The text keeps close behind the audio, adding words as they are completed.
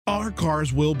Our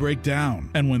cars will break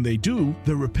down, and when they do,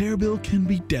 the repair bill can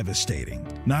be devastating.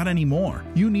 Not anymore.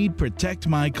 You need Protect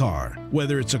My Car.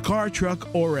 Whether it's a car,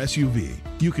 truck, or SUV,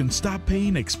 you can stop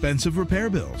paying expensive repair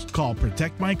bills. Call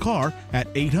Protect My Car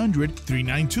at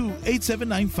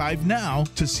 800-392-8795 now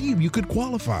to see if you could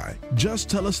qualify. Just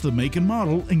tell us the make and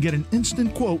model and get an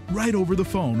instant quote right over the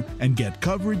phone and get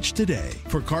coverage today.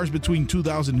 For cars between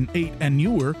 2008 and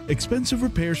newer, expensive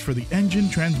repairs for the engine,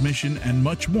 transmission, and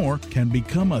much more can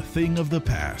become a thing of the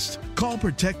past. Call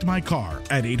Protect My Car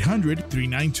at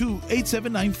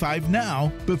 800-392-8795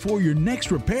 now before your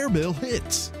next repair bill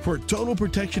hits. For total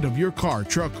protection of your car,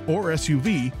 truck, or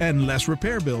SUV and less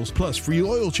repair bills, plus free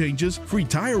oil changes, free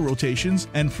tire rotations,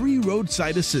 and free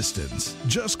roadside assistance.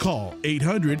 Just call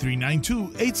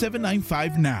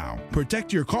 800-392-8795 now.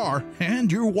 Protect your car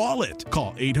and your wallet.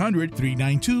 Call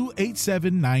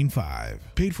 800-392-8795.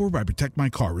 Paid for by Protect My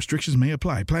Car. Restrictions may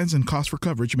apply. Plans and costs for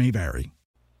coverage may vary.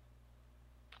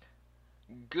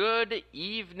 Good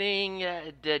evening,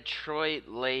 Detroit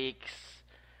Lakes.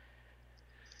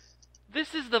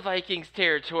 This is the Vikings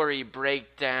Territory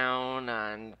Breakdown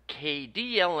on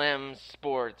KDLM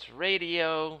Sports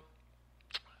Radio.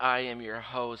 I am your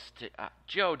host,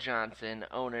 Joe Johnson,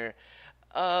 owner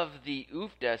of the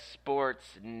UFDA Sports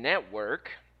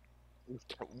Network,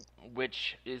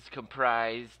 which is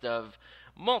comprised of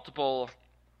multiple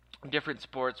different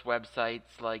sports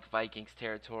websites like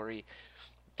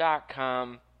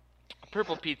VikingsTerritory.com,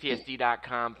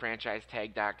 PurplePTSD.com,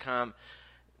 FranchiseTag.com,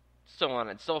 so on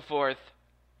and so forth.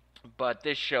 But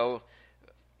this show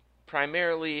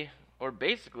primarily, or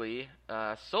basically,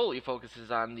 solely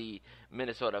focuses on the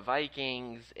Minnesota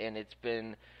Vikings, and it's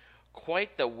been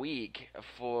quite the week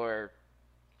for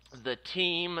the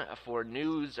team, for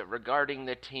news regarding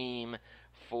the team,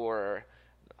 for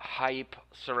hype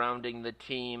surrounding the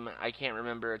team. I can't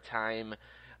remember a time,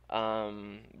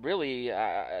 really,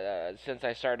 since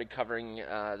I started covering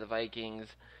the Vikings,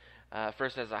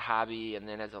 first as a hobby and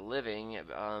then as a living,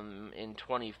 in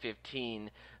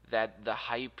 2015, that the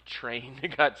hype train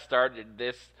got started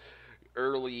this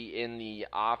early in the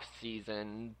off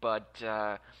season. But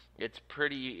it's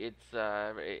pretty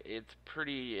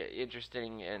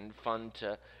interesting and fun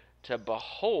to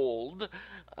behold.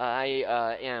 I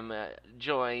am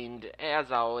joined, as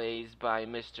always, by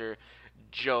Mr.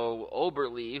 Joe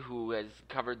Oberle, who has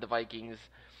covered the Vikings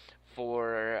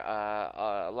for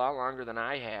a lot longer than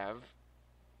I have,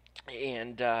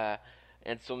 and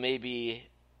so maybe,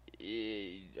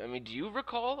 I mean, do you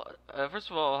recall? First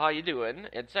of all, how you doing?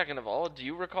 And second of all, do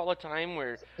you recall a time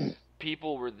where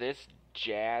people were this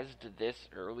jazzed this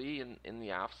early in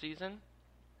the off season?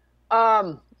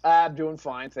 I'm doing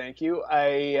fine, thank you.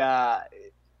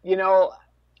 You know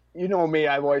me,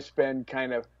 I've always been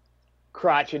kind of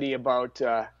crotchety about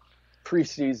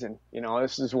preseason.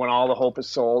 This is when all the hope is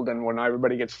sold and when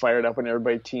everybody gets fired up and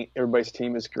everybody's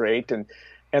team is great, and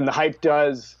the hype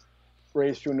does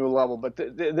raise to a new level. But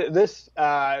this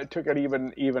took it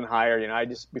even higher. I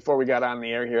just, before we got on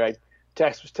the air here, I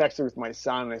was texting with my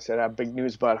son, and I said, I have big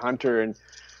news about Hunter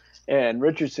and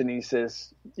Richardson.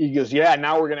 He goes, yeah,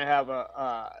 now we're gonna have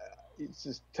he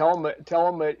says, tell him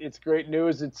it's great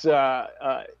news. It's now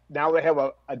they have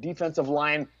a defensive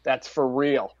line that's for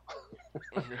real.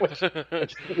 which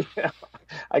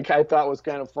I thought was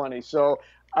kind of funny. So,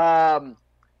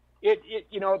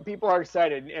 people are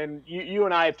excited, and you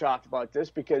and I have talked about this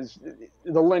because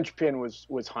the linchpin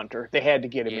was Hunter. They had to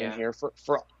get him in here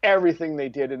for everything they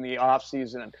did in the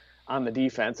offseason on the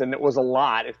defense, and it was a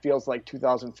lot. It feels like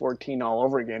 2014 all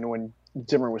over again when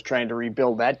Zimmer was trying to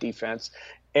rebuild that defense.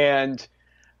 And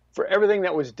for everything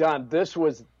that was done, this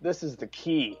is the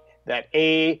key, that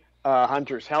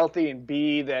Hunter's healthy, and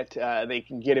B, that they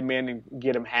can get him in and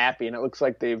get him happy. And it looks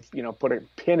like they've put a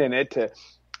pin in it to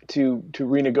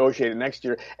renegotiate it next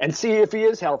year and see if he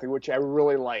is healthy, which I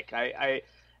really like. I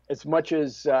as much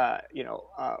as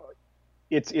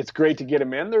it's great to get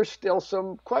him in, there's still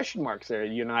some question marks there.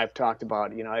 You and I have talked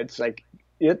about. It's like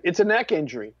it's a neck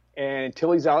injury, and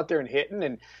until he's out there and hitting,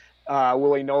 and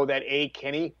will he know that A,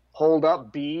 can he hold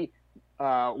up? B,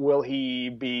 will he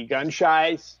be gun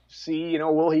shy? C,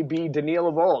 will he be Daniil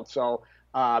of old? So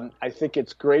I think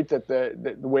it's great that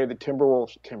the way the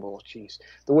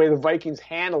the way the Vikings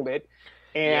handled it,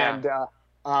 and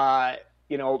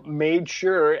made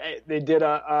sure they did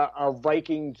a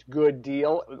Vikings good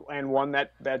deal, and one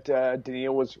that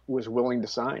Daniil was willing to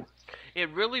sign. It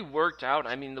really worked out.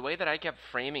 I mean, the way that I kept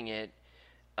framing it,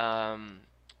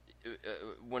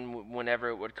 whenever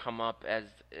it would come up as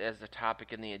a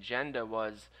topic in the agenda,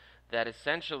 was that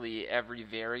essentially every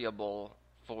variable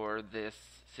for this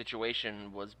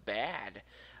situation was bad.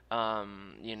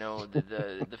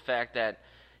 The fact that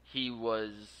he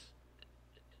was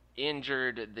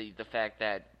injured, the fact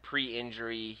that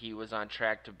pre-injury he was on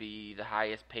track to be the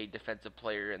highest paid defensive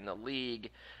player in the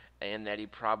league, and that he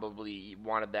probably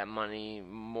wanted that money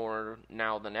more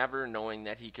now than ever, knowing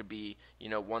that he could be,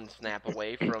 one snap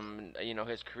away from,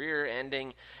 his career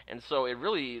ending. And so it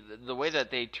really, the way that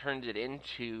they turned it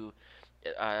into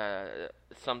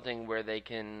something where they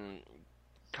can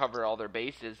cover all their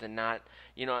bases and not,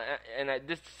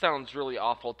 this sounds really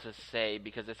awful to say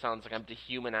because it sounds like I'm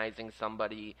dehumanizing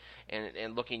somebody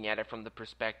and looking at it from the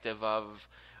perspective of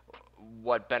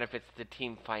what benefits the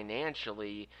team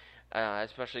financially,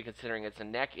 especially considering it's a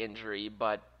neck injury,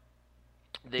 but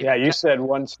you said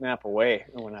one snap away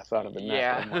when I thought of the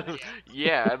neck. Yeah,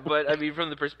 yeah, but I mean, from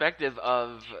the perspective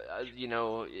of,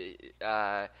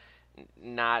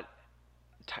 not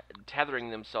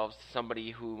tethering themselves to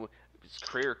somebody whose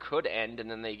career could end, and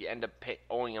then they end up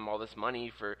owing him all this money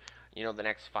for, the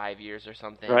next 5 years or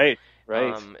something. Right.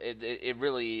 It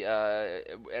really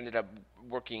ended up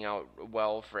working out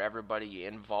well for everybody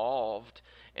involved.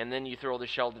 And then you throw the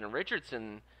Sheldon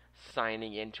Richardson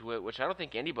signing into it, which I don't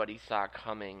think anybody saw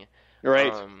coming.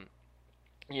 Right.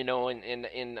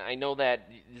 And I know that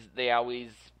they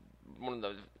always, one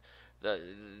of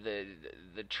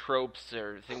the tropes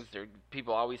or things that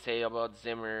people always say about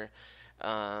Zimmer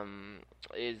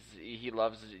is he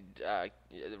loves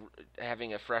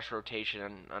having a fresh rotation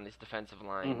on his defensive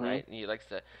line, right? And he likes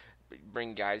to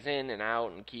bring guys in and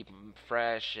out and keep them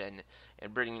fresh, and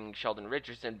bringing Sheldon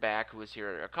Richardson back, who was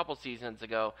here a couple seasons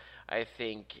ago, I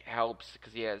think helps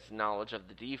because he has knowledge of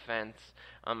the defense.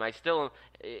 I still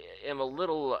am a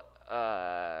little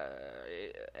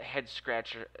head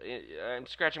scratcher. I'm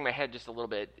scratching my head just a little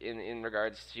bit in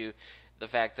regards to the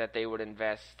fact that they would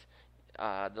invest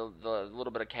the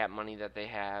little bit of cap money that they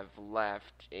have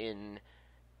left in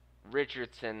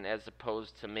Richardson, as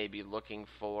opposed to maybe looking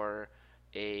for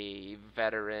a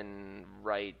veteran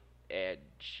right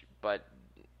edge. But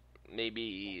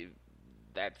maybe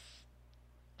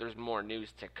there's more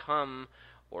news to come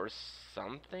or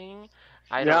something.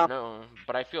 I don't know,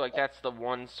 but I feel like that's the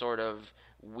one sort of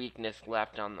weakness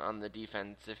left on the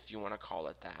defense, if you want to call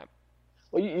it that.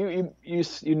 Well,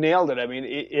 you nailed it. I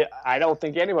mean, I don't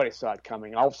think anybody saw it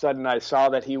coming. All of a sudden, I saw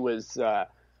that he was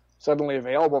suddenly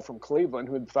available from Cleveland,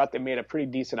 who thought they made a pretty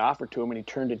decent offer to him, and he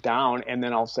turned it down. And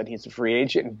then all of a sudden, he's a free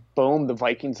agent, and boom, the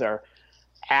Vikings are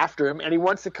after him, and he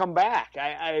wants to come back.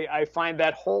 I find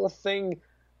that whole thing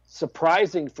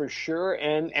surprising for sure,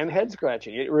 and head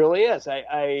scratching. It really is.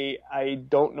 I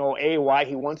don't know why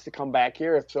he wants to come back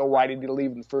here. If so, why did he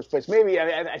leave in the first place? Maybe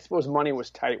I suppose money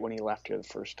was tight when he left here the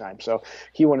first time, so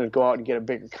he wanted to go out and get a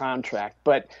bigger contract.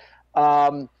 But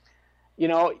and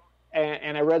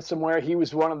I read somewhere he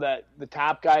was one of the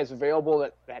top guys available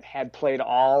that had played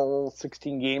all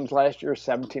 16 games last year,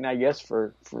 17 I guess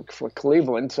for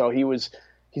Cleveland. So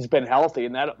he's been healthy,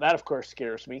 and that of course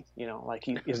scares me. Like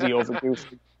is he overdue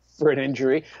for an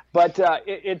injury? But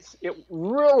it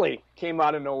really came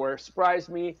out of nowhere, surprised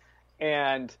me,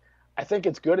 and I think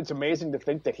it's good. It's amazing to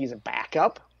think that he's a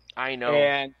backup. I know.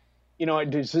 And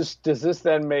does this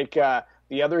then make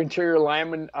the other interior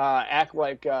linemen act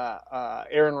like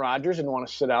Aaron Rodgers and want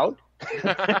to sit out?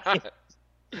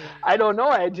 I don't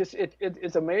know.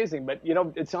 It's amazing, but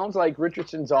it sounds like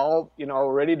Richardson's all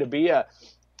ready to be a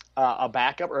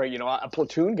backup or a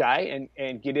platoon guy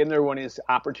and get in there when his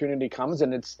opportunity comes.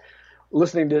 And it's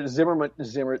listening to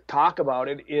Zimmer talk about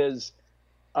it is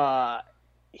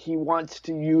he wants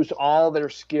to use all their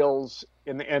skills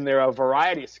and there are a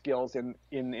variety of skills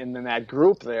in that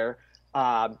group there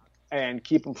and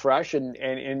keep them fresh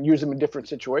and use them in different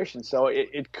situations. So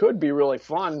it could be really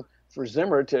fun for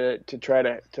Zimmer to try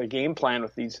to game plan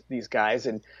with these guys.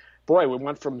 And boy, we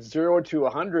went from 0 to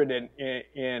 100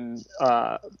 in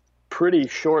pretty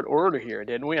short order here,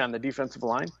 didn't we, on the defensive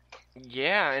line?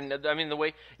 Yeah, and I mean, the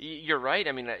way you're right.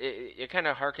 I mean, it kind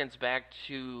of harkens back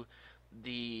to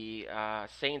the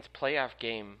Saints playoff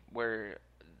game where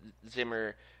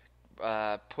Zimmer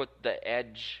put the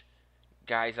edge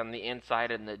guys on the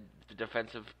inside and the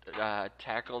defensive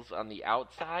tackles on the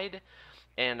outside,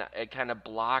 and it kind of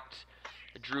blocked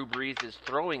Drew Brees'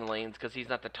 throwing lanes because he's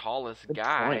not the tallest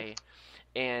guy.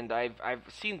 And I've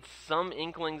seen some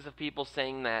inklings of people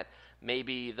saying that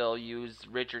maybe they'll use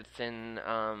Richardson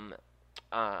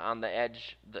on the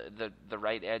edge, the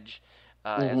right edge,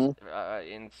 as,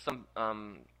 in some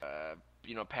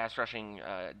pass rushing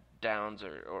downs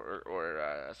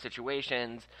or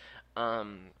situations.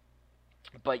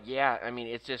 But yeah, I mean,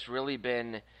 it's just really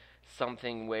been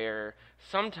something where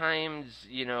sometimes,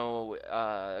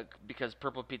 because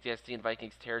Purple PTSD and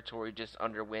Vikings territory just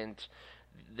underwent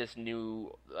this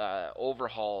new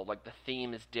overhaul, like the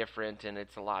theme is different and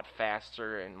it's a lot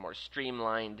faster and more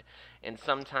streamlined. And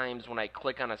sometimes when I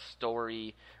click on a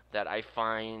story that I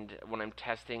find when I'm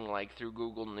testing, like through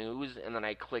Google News, and then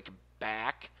I click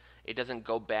back, it doesn't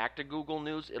go back to Google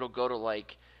News. It'll go to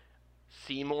like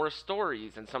see more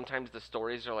stories, and sometimes the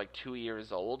stories are like 2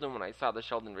 years old. And when I saw the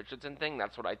Sheldon Richardson thing,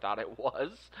 that's what I thought it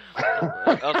was.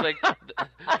 I was like,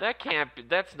 that can't be,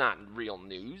 that's not real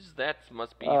news. That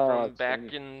must be from back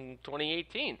in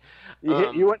 2018.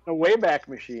 You went in the Wayback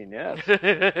Machine, yes.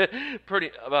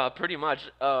 Pretty much.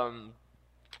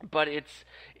 But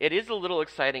it is a little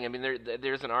exciting. I mean,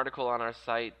 there's an article on our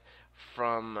site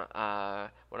from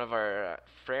one of our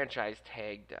franchise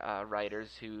tagged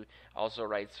writers who also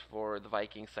writes for the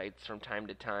Viking sites from time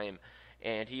to time,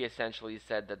 and he essentially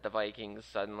said that the Vikings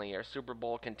suddenly are Super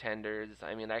Bowl contenders.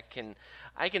 I mean, I can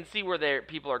see where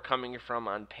people are coming from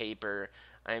on paper.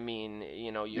 I mean,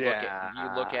 you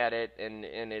look at it,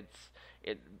 and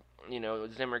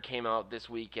Zimmer came out this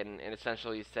week and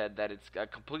essentially said that it's a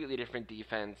completely different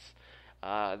defense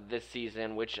this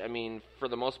season, which, I mean, for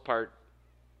the most part,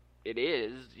 it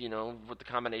is, with the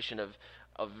combination of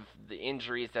the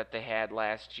injuries that they had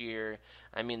last year.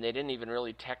 I mean, they didn't even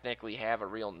really technically have a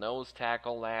real nose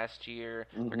tackle last year.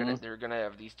 Mm-hmm. They're gonna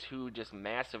have these two just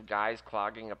massive guys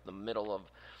clogging up the middle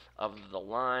of the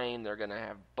line. They're gonna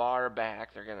have Barr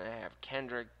back. They're gonna have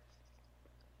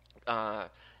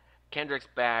Kendrick's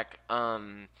back.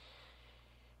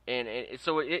 And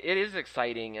so it is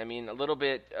exciting. I mean, a little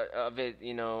bit of it,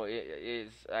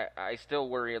 I still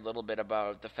worry a little bit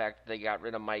about the fact that they got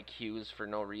rid of Mike Hughes for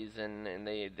no reason, and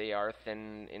they are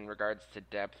thin in regards to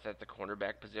depth at the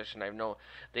cornerback position. I know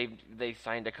they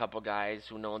signed a couple guys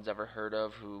who no one's ever heard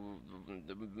of, who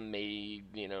may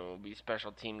be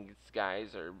special teams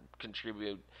guys or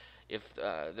contribute if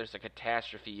there's a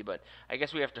catastrophe. But I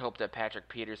guess we have to hope that Patrick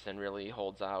Peterson really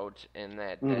holds out, and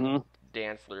that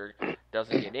Dantzler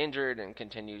doesn't get injured and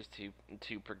continues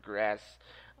to progress.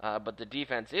 But the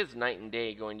defense is night and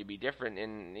day going to be different,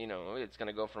 and it's going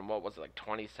to go from what was it, like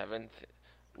 27th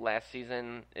last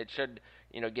season. It should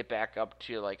get back up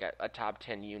to like a top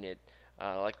 10 unit,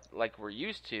 like we're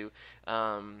used to.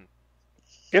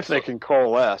 If they can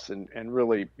coalesce and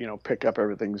really, pick up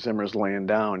everything Zimmer's laying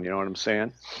down, you know what I'm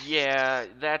saying? Yeah,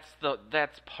 that's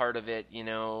part of it,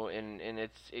 and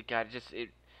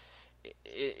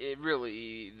it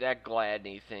really, that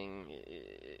Gladney thing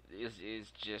is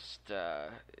just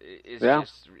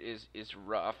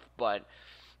rough. But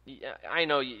I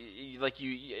know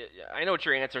I know what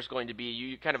your answer is going to be.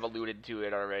 You kind of alluded to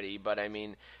it already, but I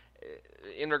mean,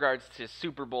 in regards to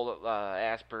Super Bowl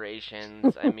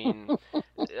aspirations, I mean,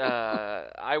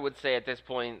 I would say at this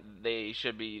point they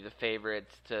should be the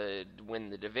favorites to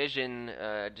win the division.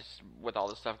 Just with all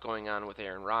the stuff going on with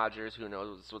Aaron Rodgers, who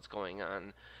knows what's going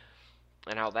on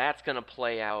and how that's going to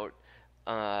play out.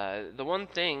 The one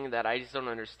thing that I just don't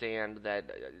understand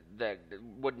that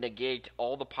would negate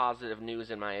all the positive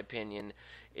news, in my opinion,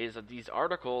 is that these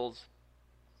articles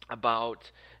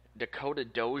about Dakota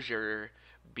Dozier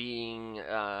being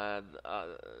a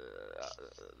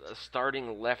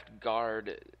starting left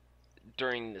guard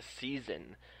during the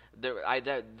season.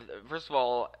 First of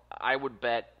all, I would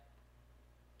bet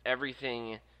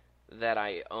everything that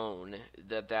I own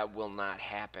that will not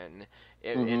happen.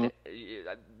 And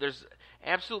there's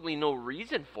absolutely no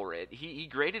reason for it. He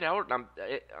graded out on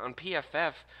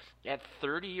PFF at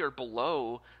 30 or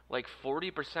below like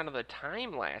 40% of the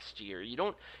time last year. You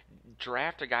don't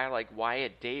draft a guy like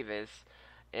Wyatt Davis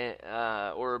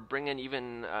or bring in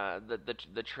even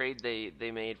the trade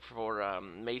they made for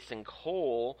Mason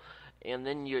Cole, and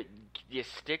then you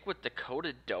stick with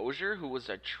Dakota Dozier, who was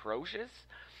atrocious.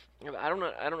 I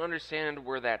don't understand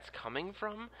where that's coming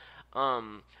from.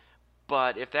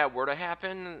 But if that were to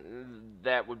happen,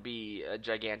 that would be a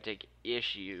gigantic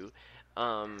issue.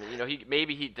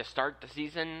 He to start the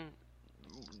season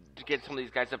to get some of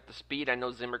these guys up to speed. I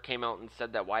know Zimmer came out and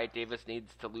said that Wyatt Davis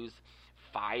needs to lose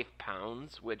 5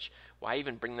 pounds, which, why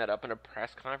even bring that up in a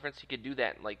press conference? He could do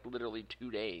that in like literally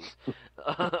 2 days.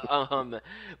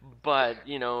 But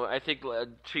I think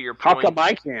to your point, how come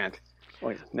I can't?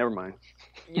 Wait, never mind.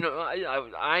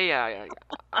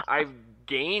 I've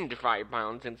gained 5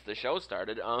 pounds since the show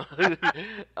started.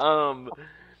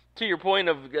 To your point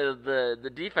of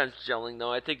the defense gelling,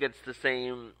 though, I think it's the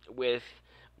same with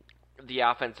the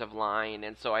offensive line,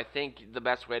 and so I think the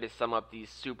best way to sum up these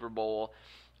Super Bowl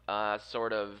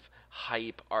sort of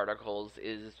hype articles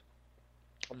is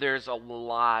there's a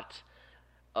lot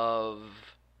of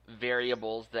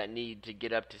variables that need to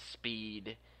get up to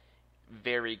speed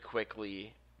very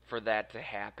quickly for that to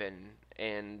happen.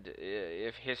 And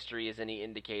if history is any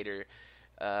indicator,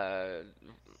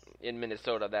 in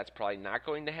Minnesota, that's probably not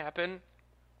going to happen.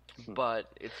 But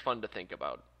it's fun to think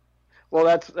about. Well,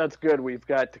 that's good. We've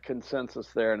got the consensus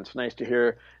there, and it's nice to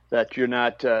hear that you're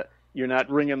not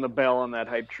ringing the bell on that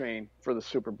hype train for the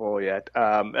Super Bowl yet.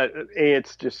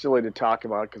 It's just silly to talk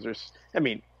about because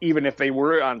even if they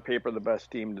were on paper the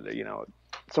best team,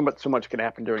 so much can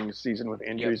happen during the season with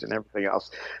injuries and everything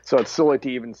else. So it's silly to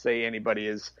even say anybody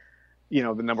is, the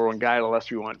number one guy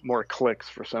unless you want more clicks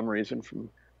for some reason from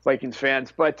Vikings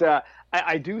fans. But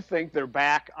I do think they're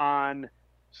back on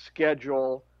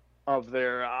schedule of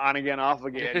their on again, off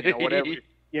again, whatever,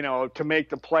 to make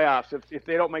the playoffs. If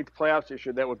they don't make the playoffs this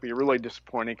year, that would be really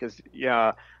disappointing because,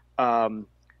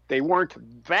 they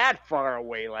weren't that far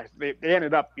away. They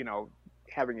ended up,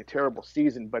 having a terrible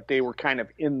season, but they were kind of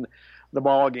in the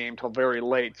ball game till very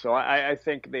late. So I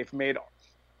think they've made,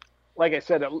 like I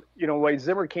said, like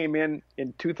Zimmer came in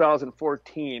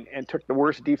 2014 and took the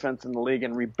worst defense in the league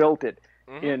and rebuilt it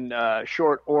in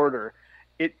short order.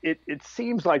 It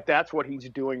seems like that's what he's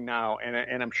doing now,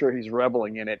 and I'm sure he's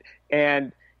reveling in it.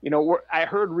 And I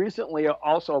heard recently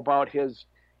also about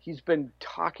he's been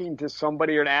talking to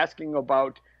somebody and asking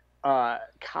about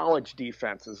college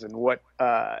defenses and what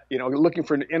looking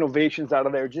for innovations out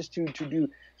of there just to do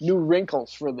new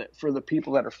wrinkles for the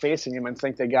people that are facing him and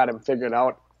think they got him figured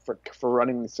out for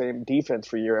running the same defense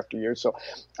for year after year. So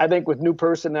I think with new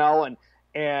personnel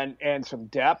and some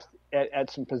depth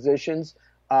at some positions.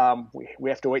 We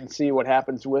have to wait and see what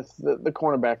happens with the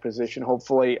cornerback position.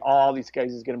 Hopefully, all these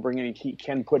guys is going to bring in. He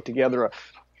can put together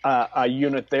a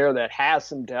unit there that has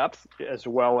some depth as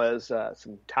well as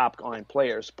some top line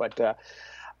players. But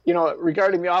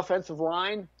regarding the offensive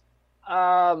line,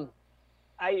 I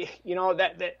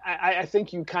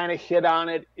think you kind of hit on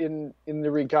it in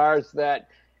the regards that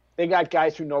they got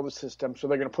guys who know the system, so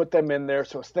they're going to put them in there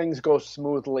so things go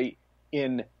smoothly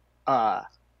in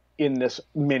this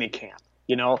mini camp.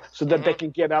 So that they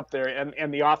can get up there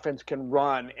and the offense can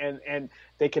run and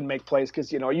they can make plays. Because,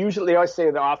 usually I always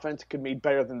say the offense could be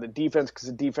better than the defense because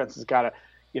the defense has got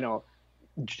to, or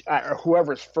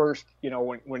whoever's first,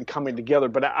 when coming together.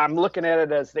 But I'm looking at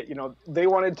it as that, they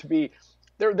wanted to be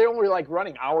 – they're only like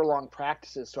running hour-long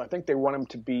practices. So I think they want them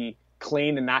to be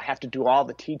clean and not have to do all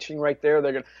the teaching right there.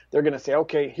 They're gonna say,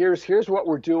 okay, here's what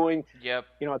we're doing. Yep.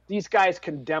 These guys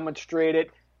can demonstrate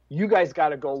it. You guys got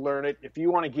to go learn it. If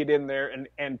you want to get in there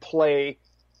and play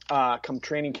come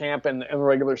training camp and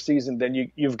regular season, then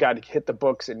you've got to hit the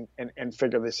books and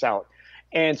figure this out.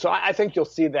 And so I think you'll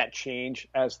see that change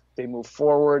as they move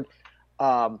forward.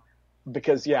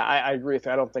 Because, I agree with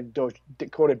that. I don't think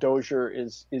Dakota Dozier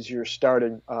is your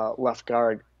starting left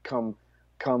guard come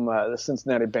the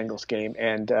Cincinnati Bengals game.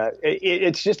 And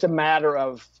it's just a matter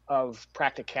of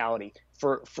practicality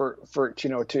for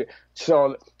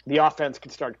so the offense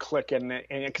can start clicking,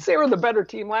 and because they were the better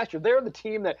team last year. They were the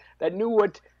team that knew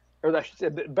what, or I should say,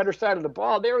 the better side of the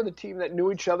ball. They were the team that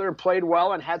knew each other and played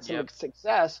well and had some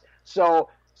success. So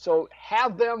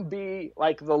have them be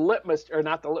like the litmus, or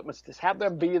not the litmus test. Have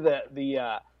them be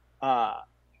the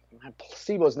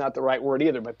placebo is not the right word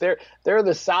either, but they're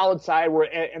the solid side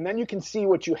and then you can see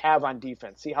what you have on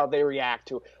defense, see how they react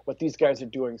to what these guys are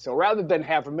doing. So rather than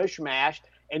have a mishmash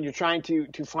and you're trying to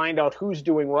find out who's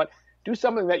doing what, do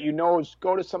something that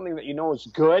go to something that is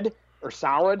good or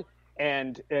solid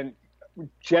and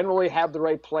generally have the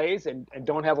right plays and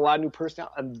don't have a lot of new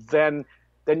personnel, and then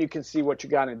you can see what you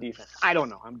got in defense. I don't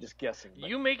know. I'm just guessing. But.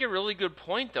 You make a really good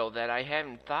point, though, that I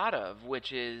hadn't thought of,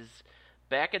 which is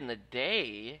back in the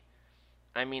day,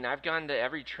 I've gone to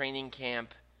every training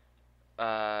camp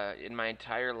in my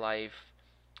entire life,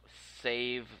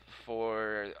 save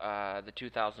for the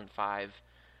 2005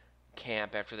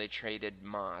 camp after they traded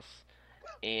Moss.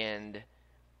 And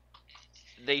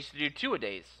they used to do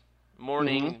 2-a-days,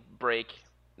 morning, break,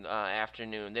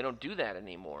 afternoon. They don't do that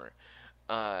anymore.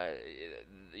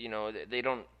 They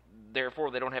don't. Therefore,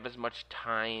 they don't have as much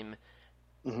time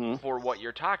for what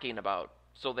you're talking about.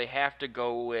 So they have to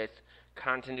go with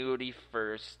continuity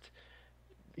first.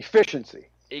 Efficiency.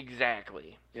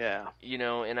 Exactly. Yeah.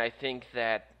 And I think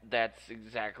that that's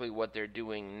exactly what they're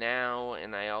doing now.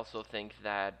 And I also think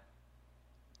that,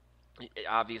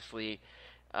 obviously,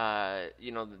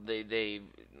 they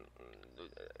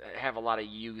have a lot of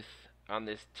youth on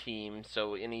this team.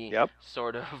 So any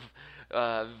sort of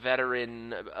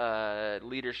veteran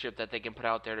leadership that they can put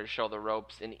out there to show the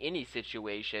ropes in any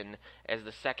situation as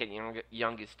the second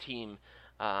youngest team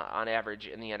on average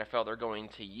in the NFL they're going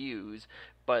to use.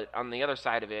 But on the other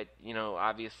side of it,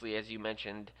 obviously, as you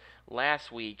mentioned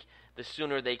last week, the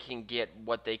sooner they can get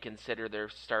what they consider their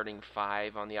starting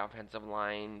five on the offensive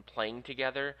line playing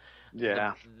together,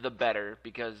 the better,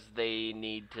 because they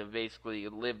need to basically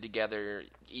live together,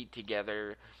 eat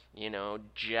together,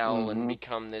 gel and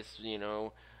become this,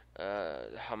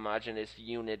 homogenous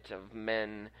unit of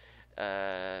men.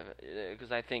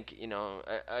 Because I think,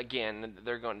 again,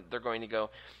 they're going to go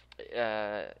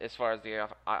as far as the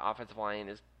offensive line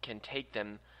can take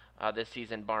them this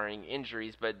season, barring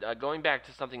injuries. But going back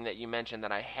to something that you mentioned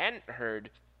that I hadn't heard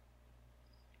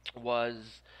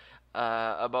was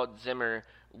about Zimmer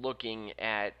looking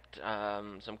at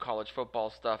some college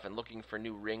football stuff and looking for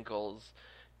new wrinkles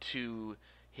to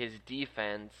his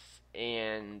defense.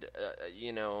 And,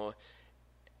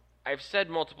 I've said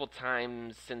multiple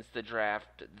times since the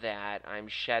draft that I'm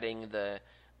shedding the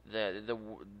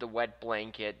wet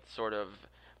blanket sort of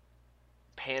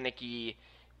panicky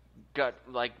gut.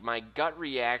 Like, my gut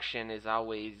reaction is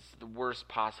always the worst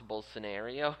possible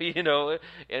scenario,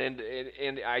 and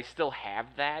I still have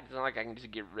that. It's not like I can just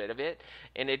get rid of it,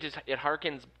 and it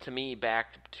harkens to me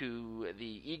back to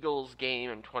the Eagles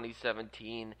game in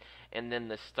 2017, and then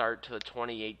the start to the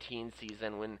 2018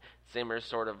 season when Zimmer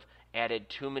sort of added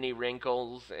too many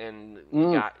wrinkles, and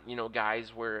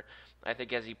guys were, I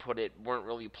think as he put it, weren't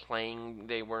really playing.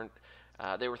 They were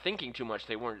thinking too much.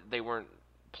 They weren't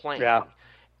playing. Yeah.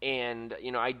 And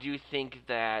I do think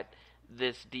that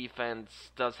this defense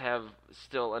does have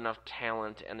still enough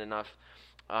talent and enough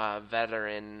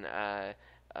veteran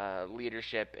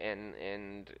leadership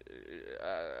and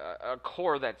a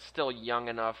core that's still young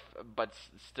enough but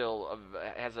still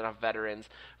has enough veterans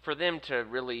for them to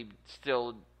really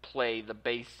still play the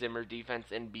base Zimmer defense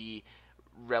and be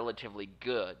relatively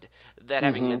good. That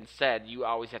having been said, you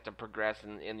always have to progress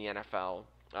in the NFL,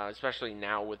 especially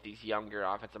now with these younger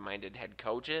offensive-minded head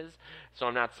coaches. So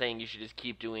I'm not saying you should just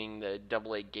keep doing the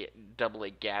double A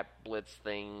gap blitz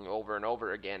thing over and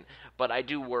over again, but I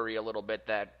do worry a little bit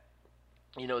that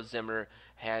Zimmer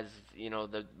has,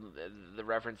 the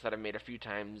reference that I've made a few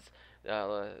times,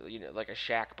 like a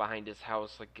shack behind his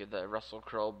house, like the Russell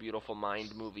Crowe Beautiful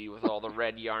Mind movie with all the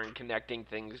red yarn connecting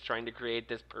things, trying to create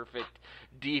this perfect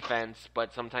defense,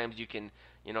 but sometimes you can,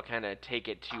 kind of take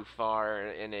it too far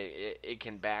and it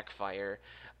can backfire.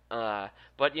 But,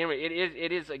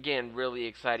 it is, again, really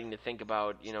exciting to think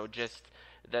about, just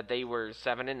that they were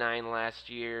 7-9 last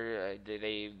year.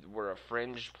 They were a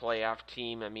fringe playoff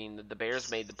team. I mean, the Bears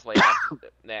made the playoffs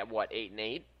at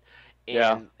 8-8,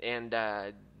 and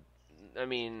I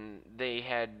mean, they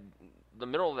had the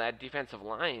middle of that defensive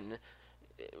line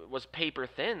was paper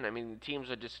thin. I mean, teams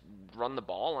would just run the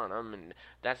ball on them, and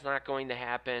that's not going to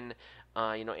happen.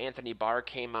 Anthony Barr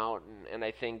came out and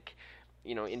I think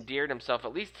endeared himself,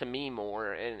 at least to me,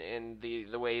 more, and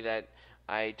the way that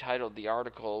I titled the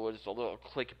article was a little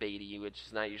clickbaity, which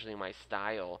is not usually my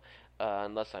style,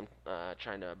 unless I'm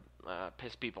trying to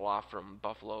piss people off from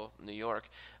Buffalo, New York.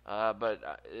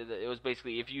 But it was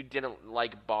basically, if you didn't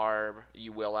like Barr,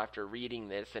 you will after reading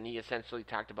this. And he essentially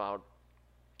talked about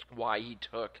why he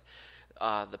took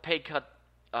the pay cut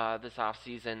this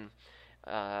offseason.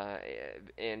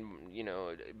 And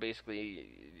basically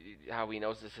how he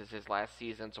knows this is his last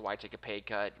season, so why take a pay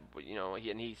cut?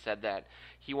 He said that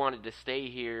he wanted to stay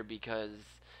here because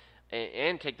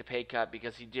and take the pay cut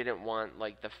because he didn't want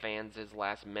the fans'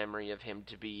 last memory of him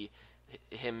to be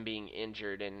him being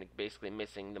injured and basically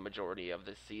missing the majority of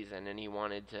the season, and he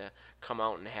wanted to come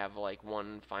out and have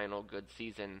one final good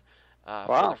season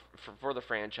for the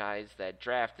franchise that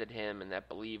drafted him and that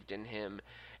believed in him.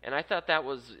 And I thought that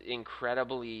was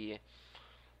incredibly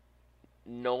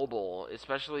noble,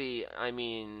 especially, I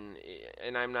mean,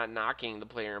 and I'm not knocking the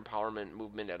player empowerment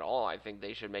movement at all. I think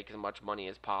they should make as much money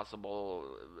as possible,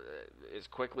 as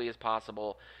quickly as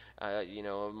possible.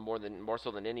 More so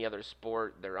than any other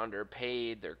sport. They're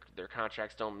underpaid. Their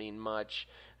contracts don't mean much.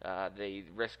 They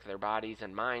risk their bodies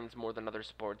and minds more than other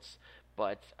sports.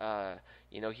 But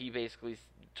he basically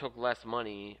took less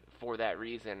money for that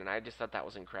reason, and I just thought that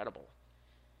was incredible.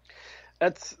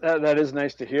 That is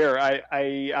nice to hear.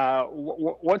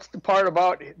 What's the part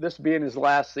about this being his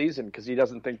last season? Because he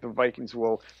doesn't think the Vikings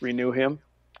will renew him.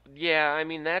 Yeah, I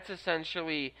mean that's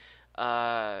essentially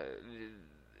the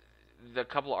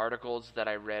couple articles that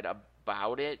I read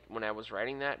about it when I was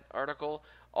writing that article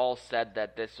all said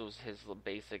that this was his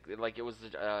basic, it was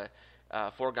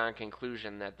a foregone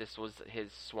conclusion that this was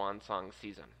his swan song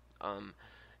season.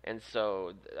 And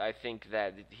so I think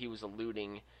that he was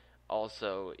alluding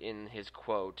also in his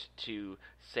quote to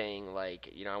saying I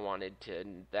wanted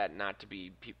that not to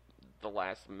be the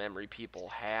last memory people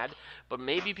had. But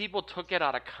maybe people took it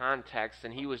out of context,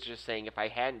 and he was just saying if I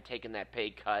hadn't taken that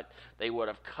pay cut, they would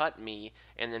have cut me,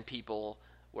 and then people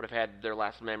would have had their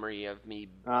last memory of me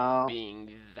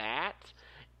being that.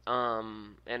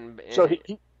 So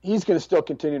he's going to still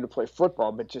continue to play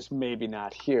football, but just maybe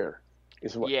not here.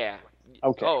 Is what? Yeah.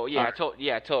 Okay. Oh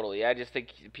yeah, totally. I just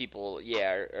think people,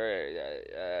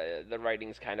 the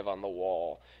writing's kind of on the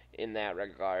wall in that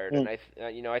regard, and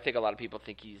I think a lot of people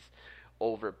think he's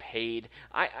overpaid.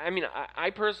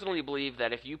 I personally believe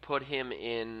that if you put him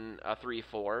in a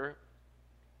 3-4,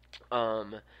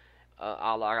 a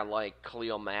la like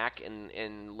Khalil Mack,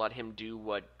 and let him do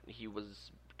what he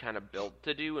was kind of built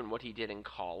to do and what he did in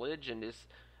college, and just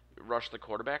rush the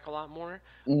quarterback a lot more,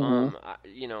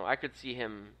 I could see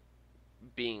him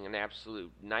being an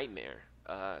absolute nightmare.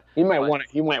 He might want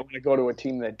to go to a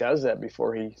team that does that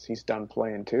before he's done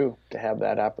playing too, to have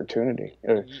that opportunity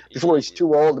before he's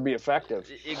too old to be effective.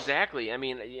 Exactly. I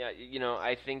mean,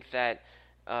 I think that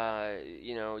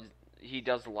he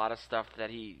does a lot of stuff that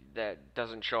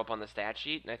doesn't show up on the stat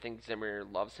sheet, and I think Zimmer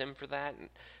loves him for that.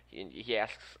 And he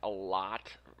asks a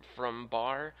lot from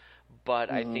Barr,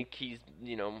 but I think he's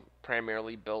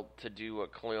primarily built to do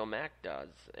what Khalil Mack does,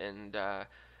 and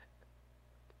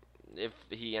if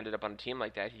he ended up on a team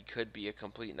like that, he could be a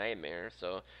complete nightmare.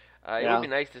 So it would be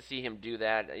nice to see him do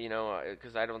that,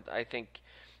 because I think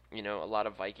a lot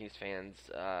of Vikings fans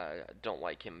don't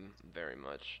like him very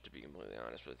much, to be completely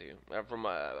honest with you, from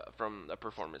a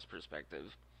performance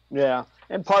perspective. Yeah,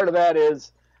 and part of that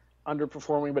is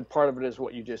underperforming, but part of it is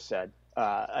what you just said.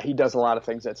 He does a lot of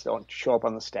things that don't show up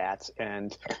on the stats,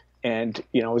 and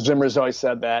Zimmer's always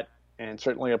said that, and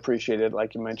certainly appreciated,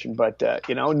 like you mentioned. But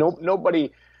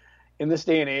nobody in this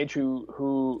day and age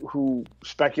who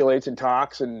speculates and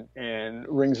talks and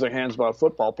wrings their hands about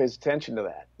football pays attention to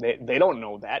that. They don't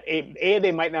know that. A,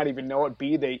 they might not even know it.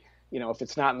 B, they if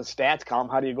it's not in the stats column,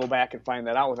 how do you go back and find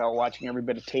that out without watching every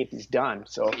bit of tape he's done?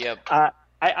 So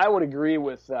I would agree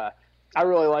with. I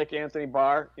really like Anthony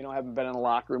Barr. Having been in the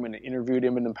locker room and interviewed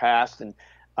him in the past, and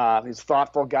he's a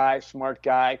thoughtful guy, smart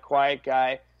guy, quiet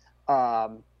guy.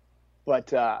 But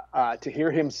to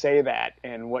hear him say that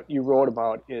and what you wrote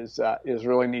about is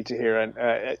really neat to hear. And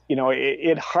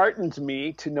it heartens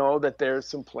me to know that there's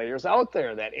some players out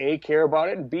there that A, care about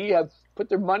it, and B, have put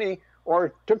their money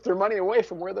or took their money away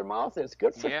from where their mouth is.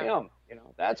 Good for him.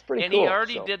 That's pretty cool. And he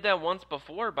already did that once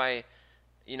before by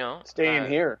staying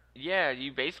here. Yeah,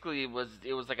 you basically it was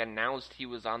like announced he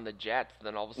was on the Jets,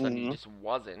 then all of a sudden he just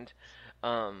wasn't,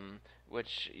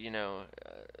 which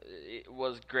it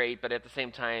was great, but at the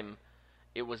same time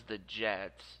it was the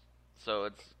Jets, so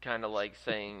it's kind of like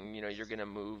saying you're gonna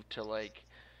move to like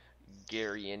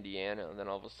Gary, Indiana, and then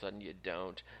all of a sudden you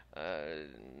don't.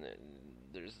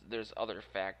 There's other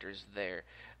factors there.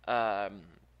 So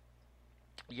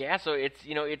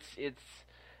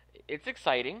it's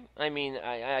exciting. I mean,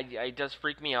 it does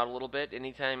freak me out a little bit.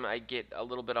 Anytime I get a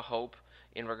little bit of hope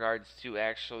in regards to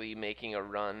actually making a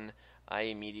run, I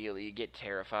immediately get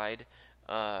terrified.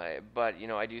 But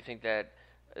I do think that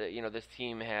this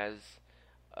team has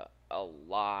a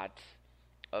lot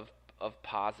of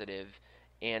positive,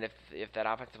 and if that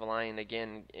offensive line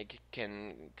again it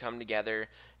can come together,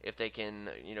 if they can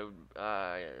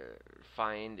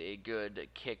find a good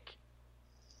kick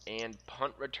and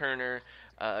punt returner,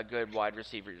 a good wide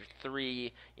receiver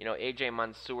 3. AJ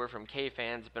Mansour from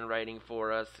K-Fans has been writing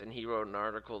for us, and he wrote an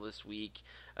article this week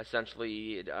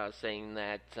essentially saying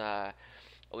that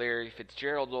Larry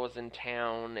Fitzgerald was in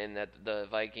town and that the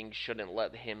Vikings shouldn't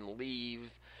let him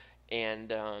leave.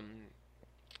 And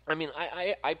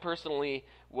I personally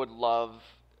would love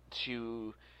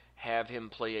to have him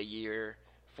play a year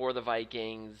for the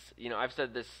Vikings. I've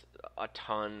said this a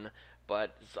ton,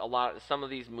 but some of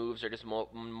these moves are just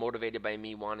motivated by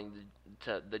me wanting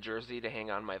the jersey to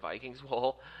hang on my Vikings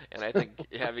wall, and I think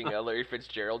having a Larry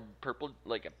Fitzgerald purple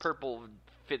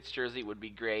Fitz jersey would be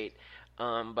great.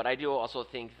 But I do also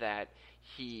think that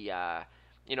he,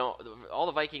 all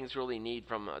the Vikings really need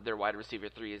from their wide receiver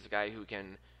 3 is a guy who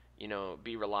can,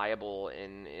 be reliable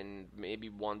and maybe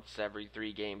once every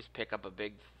 3 games pick up a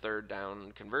big third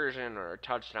down conversion or a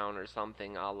touchdown or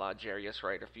something, a la Jarius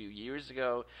Wright a few years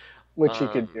ago. Which he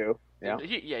could do. Yeah.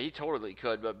 He totally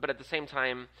could. But at the same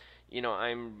time,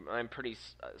 I'm pretty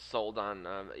sold on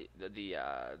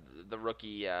the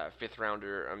rookie 5th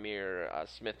rounder Amir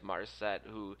Smith-Marset,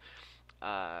 who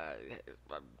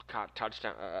caught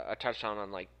a touchdown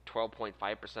on like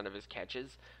 12.5% of his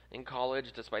catches in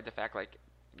college, despite the fact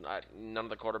none of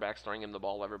the quarterbacks throwing him the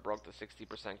ball ever broke the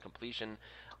 60% completion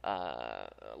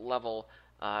level.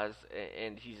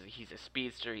 And he's a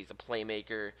speedster. He's a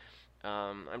playmaker.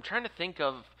 I'm trying to think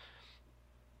of.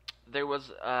 There was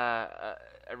a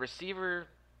receiver,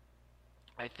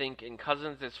 I think, in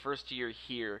Cousins' his first year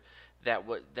here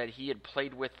that he had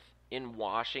played with in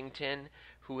Washington,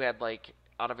 who had like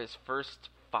out of his first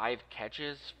 5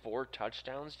 catches, 4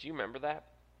 touchdowns. Do you remember that?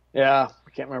 Yeah, I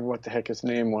can't remember what the heck his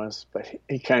name was, but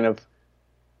he kind of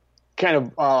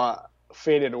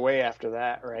faded away after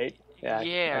that, right?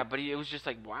 Yeah, but it was just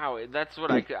like, wow, that's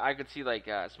what I could see like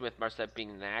Smith Marset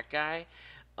being that guy.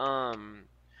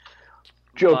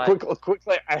 Joe, But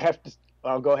quickly, I have to.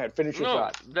 Go ahead, finish your no,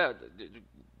 thought.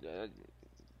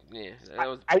 Yeah, that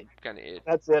was kind of it.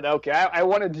 That's it. Okay, I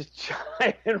wanted to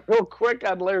chime in real quick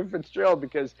on Larry Fitzgerald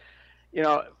because,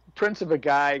 prince of a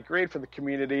guy, great for the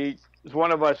community, is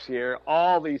one of us here.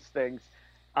 All these things.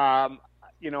 I'm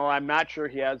not sure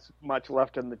he has much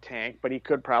left in the tank, but he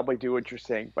could probably do what you're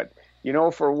saying. But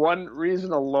for one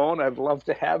reason alone, I'd love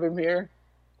to have him here.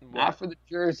 What? Not for the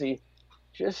jersey,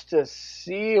 just to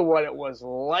see what it was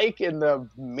like in the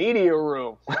media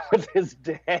room with his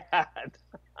dad.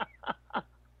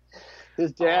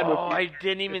 His dad. Oh, I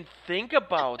didn't even think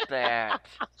about that.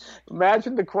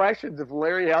 Imagine the questions if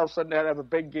Larry all of a sudden had to have a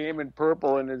big game in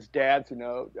purple and his dad's,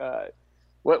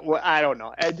 what I don't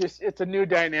know. It's a new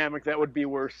dynamic that would be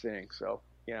worth seeing. So,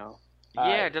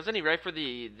 Yeah, doesn't he write for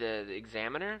the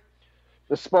Examiner?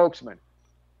 The spokesman.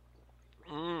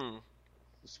 Mm.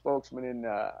 The spokesman in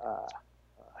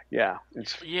yeah.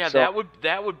 Yeah, so,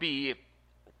 that would be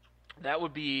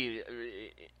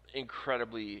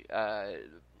incredibly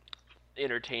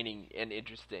entertaining and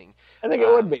interesting. I think it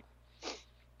would be.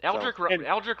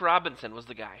 Aldrick Robinson was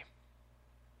the guy.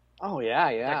 Oh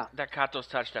yeah. That caught those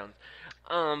touchdowns.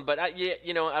 But I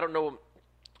don't know.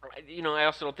 I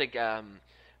also don't think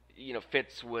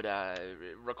Fitz would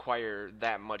require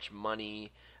that much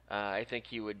money. I think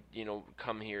he would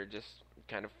come here just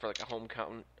kind of for like a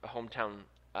hometown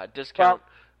discount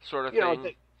sort of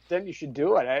thing. Then you should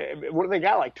do it. What do they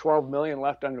got? Like $12 million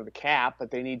left under the cap,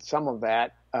 but they need some of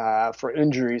that for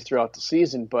injuries throughout the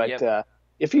season. But yep.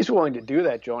 If he's willing to do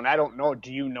that, Joe, and I don't know,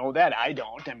 do you know that? I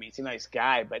don't. I mean, he's a nice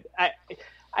guy, but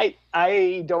I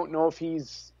don't know if he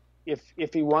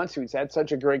wants to. He's had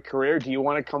such a great career. Do you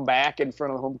want to come back in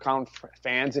front of the hometown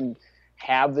fans and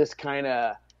have this kind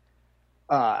of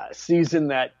season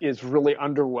that is really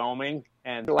underwhelming?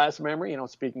 And the last memory,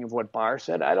 speaking of what Barr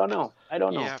said, I don't know.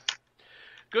 Yeah.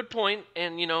 Good point.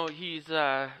 And, he's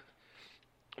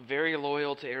very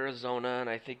loyal to Arizona, and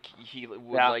I think he would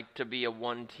like to be a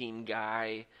one-team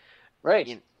guy.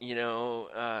 Right.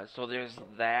 So there's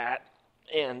that.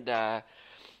 And,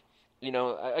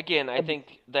 again, I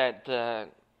think that the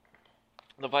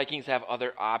Vikings have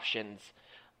other options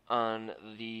on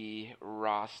the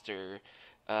roster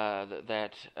and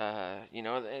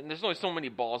there's only so many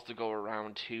balls to go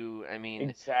around, too. I mean...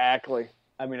 Exactly.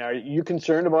 I mean, are you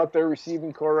concerned about their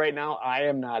receiving core right now? I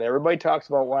am not. Everybody talks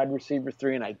about wide receiver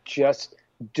 3, and I just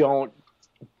don't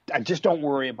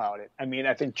worry about it. I mean,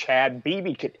 I think Chad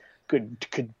Beebe could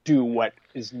do what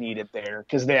is needed there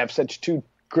because they have such two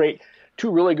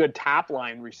really good top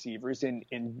line receivers in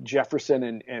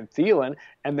Jefferson and Thielen,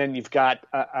 and then you've got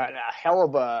a hell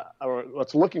of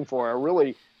what's looking for a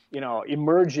really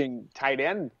emerging tight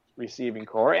end receiving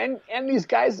core, and these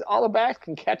guys, all the backs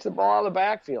can catch the ball out of the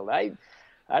backfield.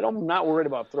 I'm not worried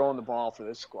about throwing the ball for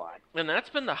this squad. And that's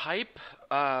been the hype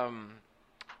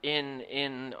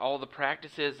in all the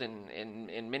practices and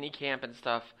in mini camp and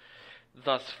stuff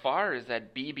thus far is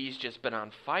that BB's just been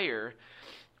on fire.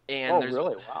 And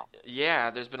really? Wow.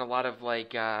 Yeah, there's been a lot of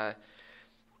like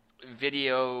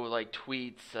video like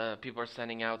tweets people are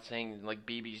sending out saying like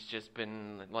BB's just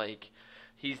been like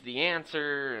he's the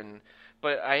answer,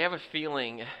 but I have a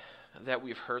feeling that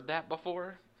we've heard that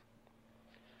before.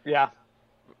 Yeah.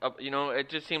 It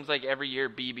just seems like every year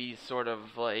BB's sort of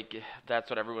like that's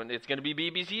what it's going to be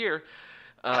BB's year,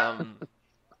 and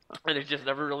it just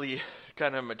never really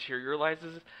kind of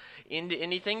materializes into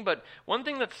anything. But one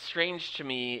thing that's strange to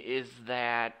me is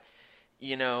that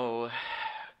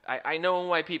I know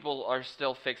why people are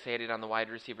still fixated on the wide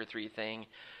receiver 3 thing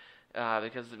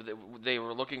because they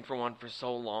were looking for one for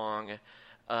so long.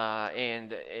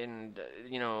 And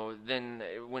then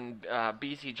when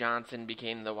B.C. Johnson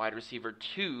became the wide receiver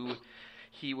 2,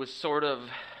 he was sort of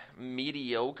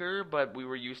mediocre, but we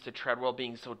were used to Treadwell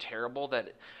being so terrible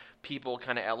that people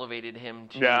kind of elevated him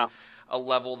to a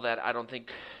level that I don't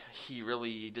think he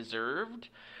really deserved.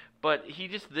 But he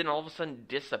just then all of a sudden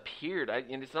disappeared.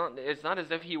 And it's not as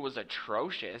if he was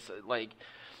atrocious. I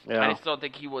just don't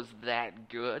think he was that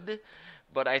good.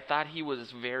 But I thought he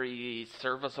was very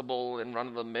serviceable and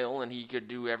run-of-the-mill, and he could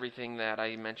do everything that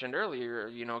I mentioned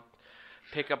earlier,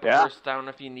 pick up a first down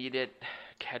if you need it,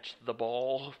 catch the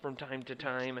ball from time to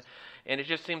time, and it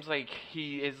just seems like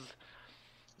he is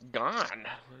gone.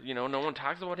 No one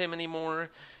talks about him anymore.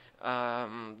 So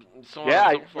on and so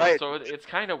forth. Right. So it's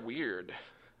kind of weird.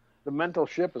 The mental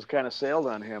ship has kind of sailed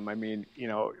on him. I mean,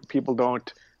 people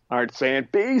aren't saying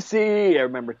BC. I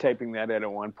remember typing that in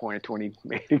at one point when he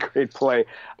made a great play.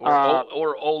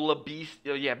 Or Ola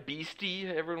Beastie,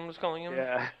 everyone was calling him.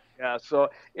 Yeah.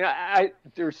 So,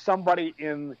 there's somebody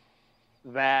in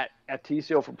that at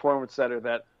TCO Performance Center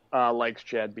that likes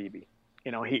Chad Beebe.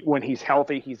 When he's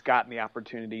healthy, he's gotten the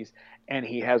opportunities, and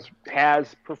he has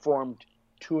performed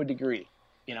to a degree.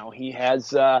 He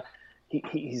has he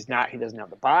doesn't have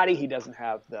the body, he doesn't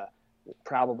have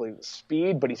probably the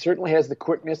speed, but he certainly has the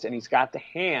quickness, and he's got the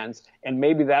hands, and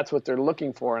maybe that's what they're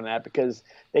looking for in that, because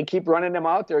they keep running him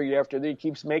out there year after year. He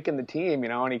keeps making the team,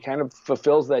 and he kind of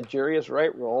fulfills that Jarius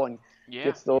Wright role and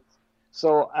gets those.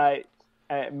 So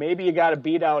maybe you got to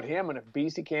beat out him, and if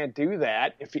BC can't do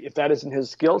that, if that isn't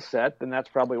his skill set, then that's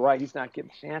probably why he's not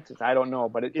getting chances. I don't know,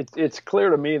 but it's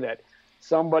clear to me that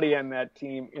somebody on that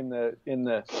team in the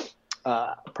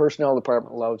personnel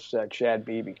department loves Chad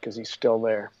Beebe because he's still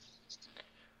there.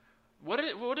 What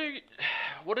is your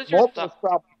Mobo's thought?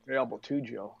 probably available too,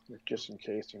 Joe, just in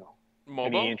case,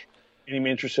 Mobo? Any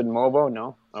interested in Mobo?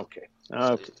 No? Okay.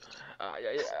 All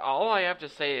I have to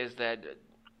say is that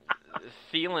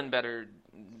Thielen better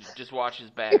just watch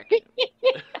his back.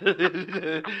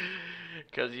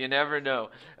 Because you never know.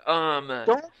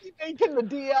 Don't be making the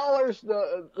DLers,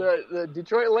 the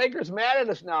Detroit Lakers, mad at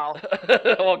us now.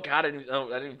 Oh, God, I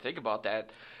didn't even think about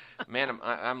that. Man,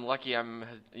 I'm lucky.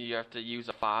 You have to use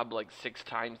a fob like 6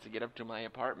 times to get up to my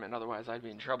apartment. Otherwise, I'd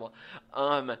be in trouble.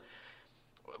 It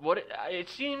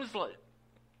seems like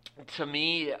to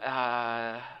me,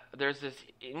 there's this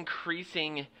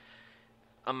increasing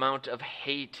amount of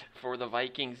hate for the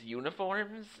Vikings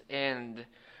uniforms, and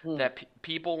that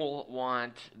people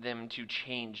want them to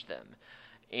change them.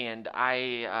 And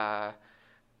I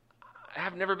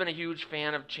have never been a huge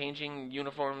fan of changing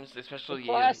uniforms, especially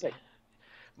classic.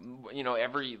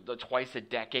 Twice a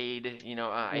decade.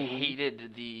 I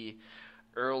hated the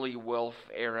early Wilf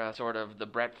era, sort of the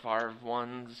Brett Favre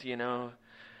ones. Those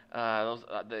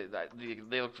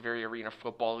they looked very arena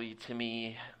football-y to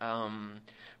me.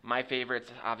 My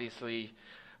favorites, obviously,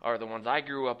 are the ones I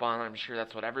grew up on. I'm sure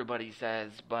that's what everybody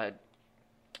says, but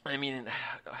I mean,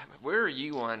 where are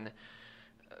you on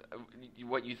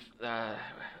what you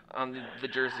on the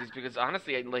jerseys? Because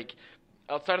honestly,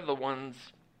 outside of the ones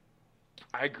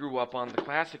I grew up on, the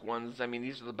classic ones, I mean,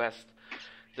 these are the best.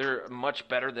 They're much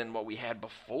better than what we had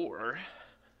before.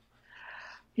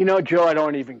 Joe, I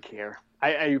don't even care.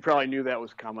 You probably knew that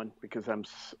was coming because I'm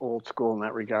old school in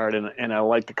that regard, and I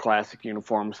like the classic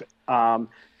uniforms. And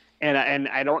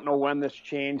I don't know when this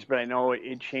changed, but I know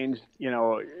it changed,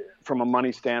 from a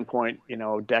money standpoint,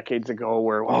 decades ago,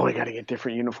 where we got to get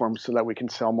different uniforms so that we can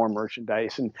sell more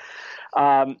merchandise, and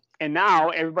now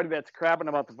everybody that's crapping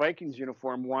about the Vikings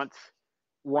uniform wants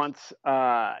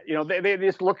they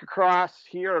just look across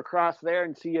here, across there,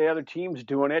 and see the other teams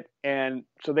doing it, and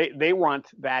so they want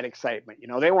that excitement.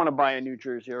 They want to buy a new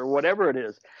jersey or whatever it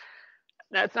is.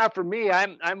 That's not for me.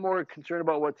 I'm more concerned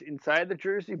about what's inside the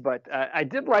jersey. But I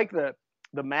did like the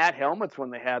matte helmets when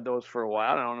they had those for a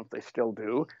while. I don't know if they still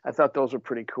do. I thought those were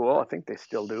pretty cool. I think they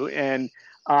still do. And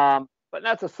but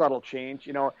that's a subtle change.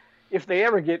 If they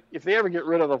ever get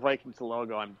rid of the Vikings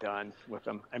logo, I'm done with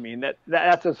them. I mean,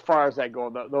 that's as far as I go.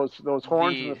 Those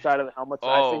horns on the side of the helmets,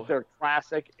 I think they're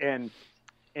classic, and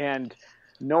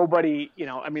nobody,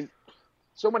 I mean,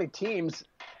 so many teams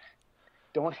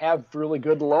don't have really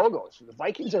good logos. The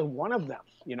Vikings are one of them.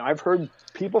 I've heard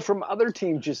people from other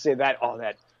teams just say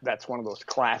that's one of those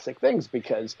classic things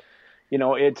because,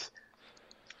 it's.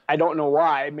 I don't know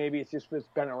why. Maybe it's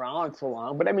been around so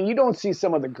long. But, I mean, you don't see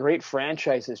some of the great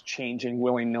franchises changing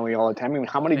willy-nilly all the time. I mean,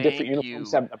 how many different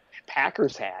uniforms have the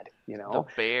Packers had, The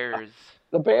Bears.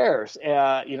 The Steelers.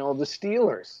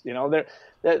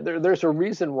 There's a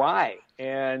reason why.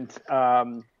 And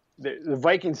the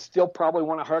Vikings still probably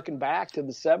want to harken back to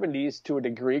the 70s to a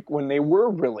degree when they were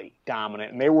really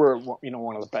dominant. And they were,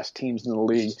 one of the best teams in the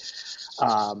league.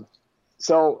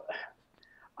 So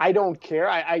I don't care.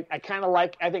 I kind of I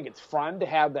think it's fun to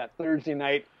have that Thursday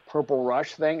night Purple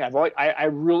Rush thing. I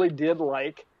really did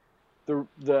like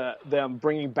them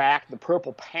bringing back the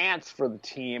purple pants for the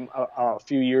team a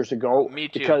few years ago. Me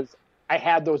too. Because I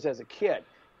had those as a kid,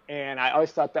 and I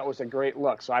always thought that was a great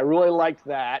look. So I really liked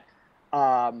that.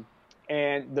 And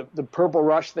the Purple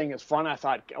Rush thing is fun. I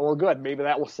thought, well, good. Maybe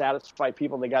that will satisfy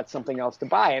people. They got something else to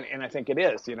buy, and I think it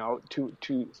is.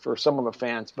 For some of the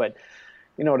fans, but.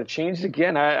 to change it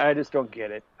again, I just don't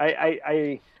get it.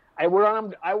 I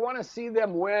want to see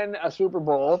them win a Super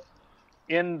Bowl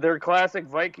in their classic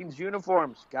Vikings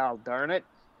uniforms. God darn it.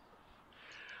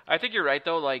 I think you're right,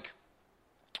 though. Like,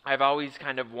 I've always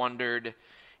kind of wondered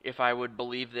if I would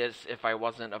believe this if I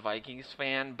wasn't a Vikings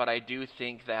fan, but I do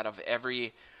think that of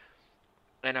every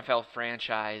NFL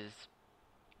franchise,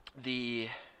 the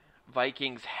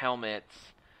Vikings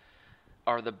helmets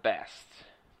are the best.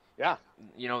 Yeah.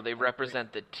 They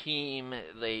represent the team.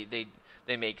 They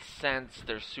make sense.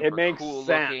 They're super cool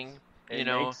looking. It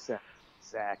makes sense.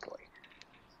 Exactly.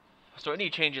 So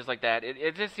any changes like that,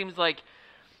 it just seems like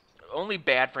only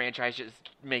bad franchises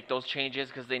make those changes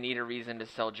because they need a reason to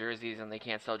sell jerseys, and they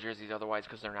can't sell jerseys otherwise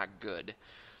because they're not good.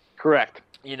 Correct.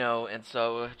 And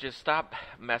so just stop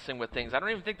messing with things. I don't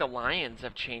even think the Lions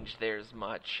have changed theirs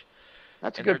much.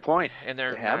 That's a good point. And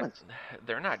they're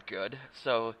not good.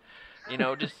 So,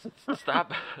 just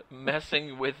stop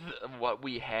messing with what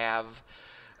we have.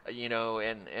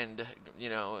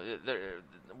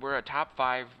 We're a top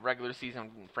 5 regular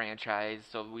season franchise,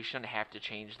 so we shouldn't have to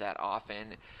change that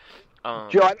often.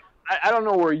 Joe, I don't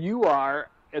know where you are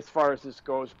as far as this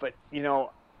goes, but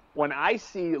when I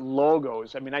see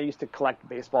logos, I mean, I used to collect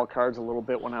baseball cards a little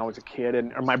bit when I was a kid,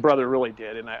 or my brother really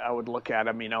did, and I would look at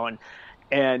them,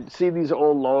 and see these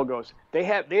old logos.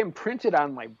 They imprinted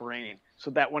on my brain,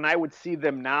 so that when I would see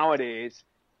them nowadays,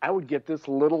 I would get this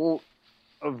little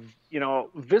of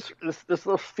this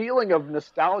little feeling of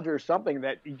nostalgia or something,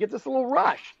 that you get this little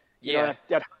rush,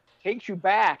 that takes you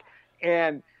back.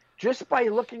 And just by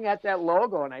looking at that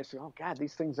logo, and I say, oh God,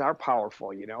 these things are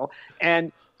powerful,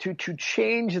 and to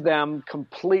change them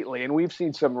completely. And we've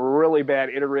seen some really bad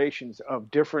iterations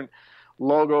of different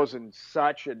logos and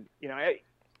such, and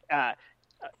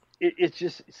it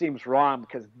just seems wrong,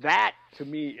 because that to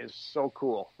me is so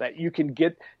cool that you can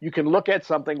look at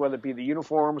something, whether it be the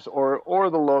uniforms or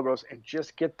the logos, and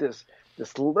just get this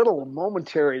little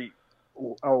momentary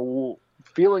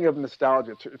feeling of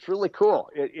nostalgia. It's really cool.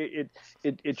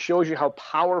 It shows you how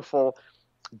powerful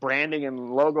branding and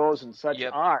logos and such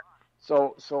are.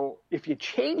 So if you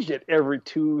changed it every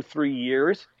 2-3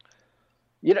 years,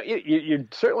 you're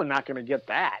certainly not going to get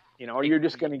that. You're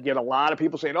just going to get a lot of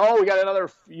people saying, "Oh, we got another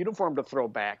uniform to throw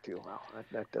back to." Well,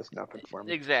 that does nothing for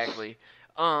me. Exactly.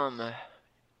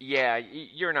 Yeah,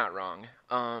 you're not wrong.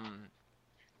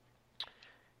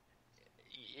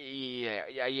 Yeah.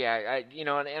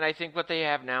 And I think what they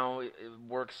have now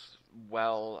works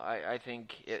well. I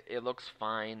think it looks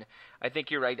fine. I think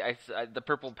you're right. The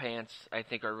purple pants, I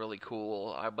think, are really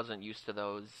cool. I wasn't used to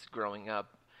those growing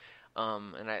up.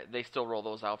 And they still roll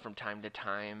those out from time to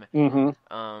time. Mm-hmm.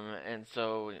 And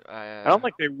so I don't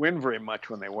think they win very much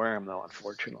when they wear them, though.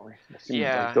 Unfortunately, it seems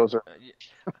like those are.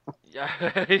 Yeah,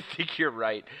 I think you're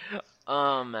right.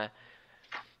 I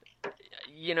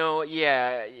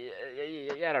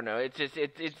don't know. It's just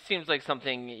it seems like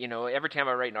something. Every time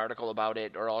I write an article about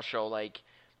it, or I'll show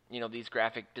these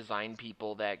graphic design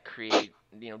people that create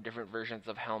different versions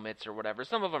of helmets or whatever.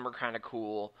 Some of them are kind of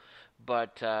cool.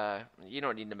 But you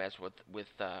don't need to mess with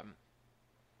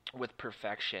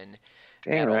perfection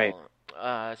at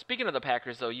all. Speaking of the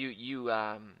Packers, though, you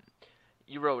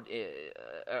wrote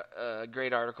a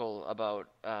great article about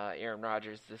Aaron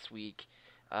Rodgers this week.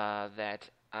 That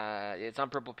it's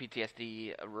on Purple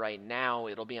PTSD right now.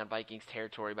 It'll be on Vikings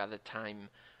territory by the time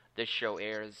this show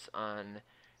airs on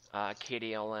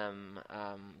KDLM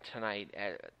tonight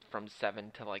from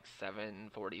 7 to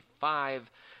 7:45.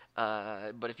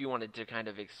 But if you wanted to kind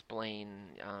of explain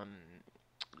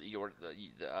your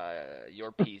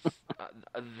piece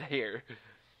there.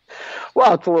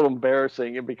 Well, it's a little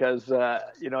embarrassing because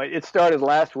it started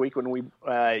last week when we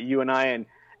you and I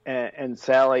and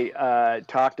Sally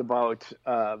talked about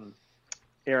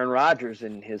Aaron Rodgers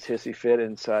and his hissy fit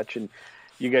and such, and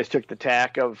you guys took the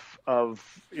tack of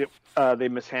they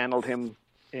mishandled him,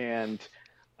 and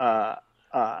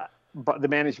but the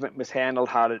management mishandled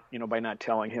by not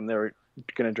telling him they were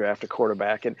going to draft a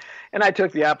quarterback, and I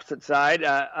took the opposite side.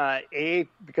 A,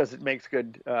 because it makes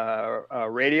good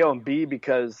radio, and B,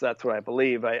 because that's what I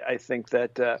believe. I think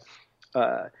that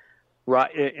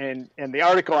and the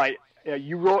article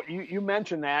you wrote, you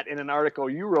mentioned that in an article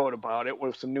you wrote about it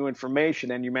with some new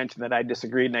information, and you mentioned that I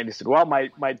disagreed, and I just said, well, my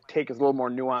take is a little more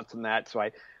nuanced than that, so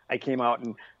I came out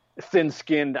and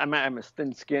thin-skinned. I'm as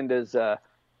thin-skinned as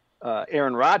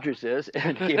Aaron Rodgers is,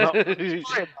 and came out.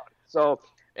 So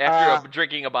after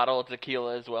drinking a bottle of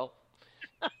tequila as well.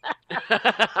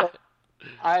 So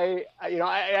I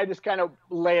just kind of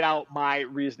laid out my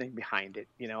reasoning behind it,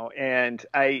 and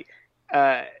I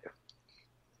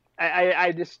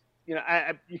just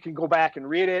you can go back and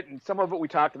read it, and some of it we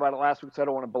talked about it last week, so I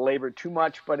don't want to belabor it too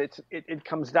much. But it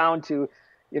comes down to,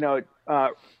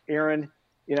 Aaron,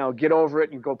 get over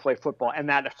it and go play football, and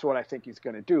that's what I think he's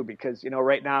going to do, because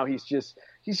right now he's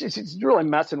really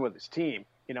messing with his team.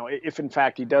 If in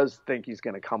fact he does think he's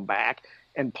going to come back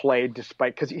and play,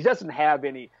 because he doesn't have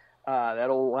any. That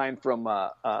old line from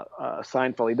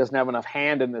Seinfeld. He doesn't have enough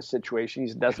hand in this situation.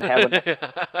 He doesn't have enough.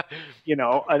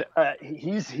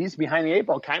 He's behind the eight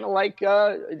ball, kind of like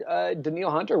Danielle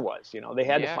Hunter was. They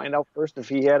had to find out first if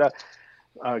he had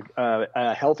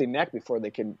a healthy neck before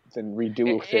they can then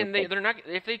redo. And they're not.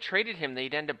 If they traded him,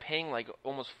 they'd end up paying like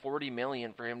almost $40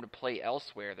 million for him to play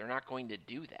elsewhere. They're not going to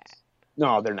do that.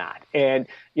 No, they're not. And,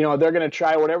 they're going to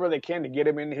try whatever they can to get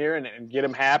him in here and get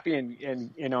him happy.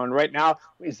 And right now,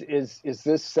 is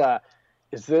this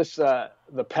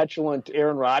the petulant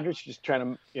Aaron Rodgers just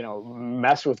trying to,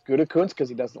 mess with Gutekunst because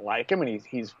he doesn't like him and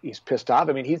he's pissed off?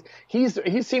 I mean,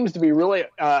 he seems to be really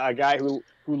a guy who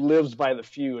lives by the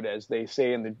feud, as they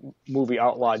say in the movie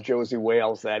Outlaw Josie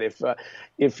Wales, that if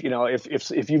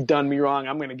you've done me wrong,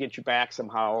 I'm going to get you back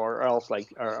somehow, or else,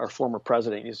 like our former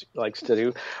president likes to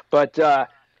do. But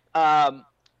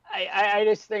I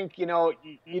just think you're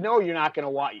not going to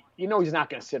watch. He's not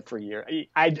going to sit for a year.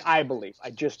 I believe. I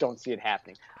just don't see it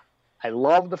happening. I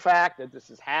love the fact that this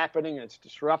is happening and it's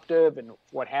disruptive and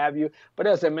what have you. But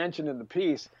as I mentioned in the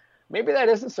piece, maybe that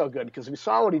isn't so good, because we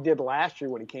saw what he did last year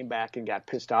when he came back and got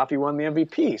pissed off. He won the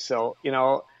MVP. So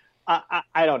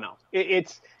I don't know.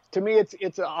 To me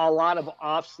it's a lot of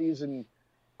off-season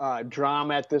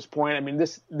drama at this point. I mean,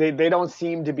 they don't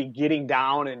seem to be getting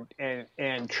down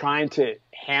and trying to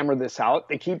hammer this out.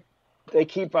 They keep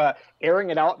airing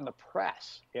it out in the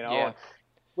press,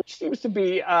 which seems to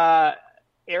be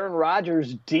Aaron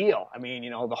Rodgers' deal. I mean,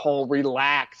 the whole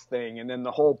relax thing, and then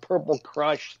the whole Purple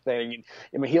Crush thing.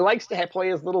 I mean, he likes to play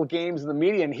his little games in the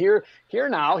media, and here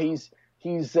now he's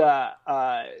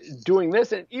doing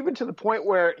this, and even to the point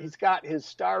where he's got his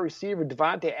star receiver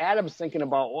Devontae Adams thinking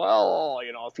about, well,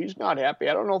 if he's not happy,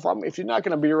 I don't know if he's not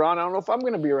going to be around, I don't know if I'm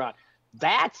going to be around.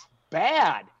 That's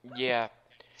bad. Yeah.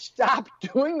 Stop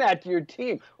doing that to your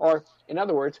team, or in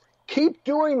other words, keep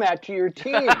doing that to your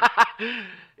team.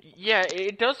 Yeah,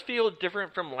 it does feel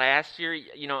different from last year.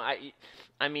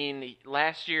 I mean,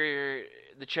 last year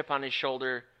the chip on his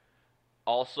shoulder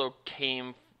also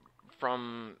came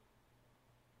from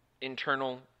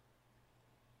internal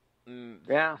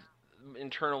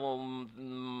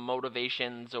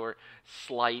motivations or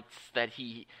slights that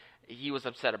he was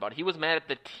upset about. He was mad at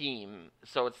the team,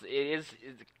 so it is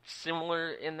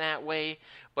similar in that way,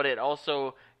 but it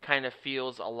also kind of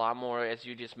feels a lot more, as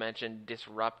you just mentioned,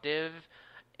 disruptive,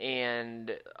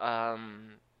 and I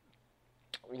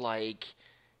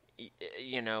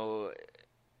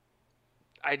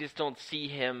just don't see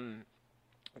him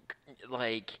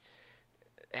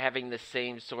having the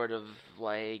same sort of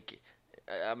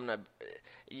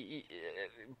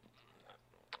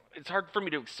it's hard for me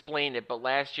to explain it, but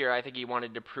last year I think he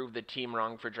wanted to prove the team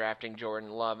wrong for drafting Jordan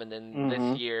Love, and then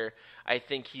this year I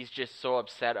think he's just so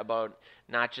upset about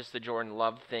not just the Jordan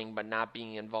Love thing, but not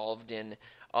being involved in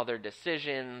other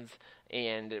decisions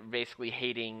and basically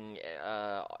hating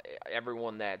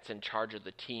everyone that's in charge of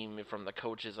the team, from the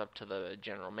coaches up to the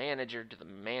general manager to the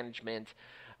management.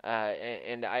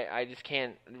 And I just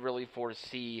can't really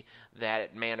foresee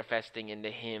that manifesting into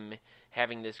him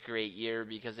having this great year,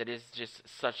 because it is just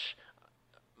such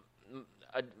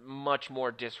a much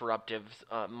more disruptive,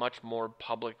 much more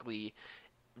publicly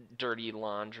dirty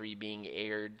laundry being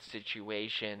aired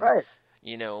situation. Right.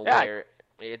 Where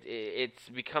it's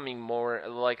becoming more,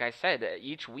 like I said,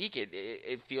 each week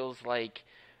it feels like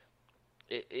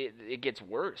it gets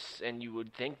worse, and you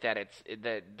would think that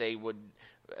they would.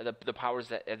 The powers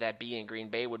that be in Green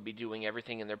Bay would be doing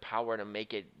everything in their power to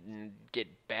make it get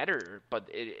better, but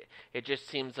it just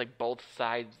seems like both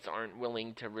sides aren't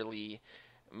willing to really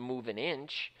move an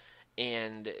inch,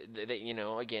 and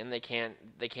again, they can't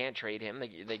trade him.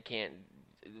 They can't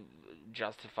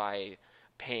justify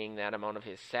paying that amount of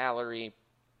his salary.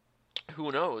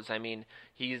 Who knows? I mean,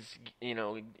 he's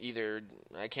either,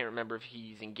 I can't remember if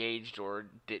he's engaged or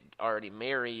already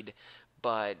married.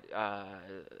 But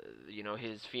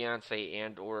his fiance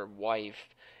and or wife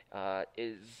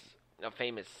is a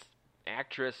famous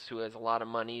actress who has a lot of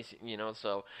money.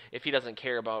 So if he doesn't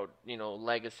care about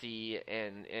legacy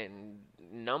and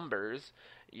numbers,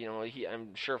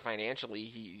 I'm sure financially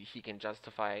he can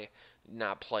justify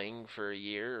not playing for a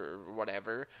year or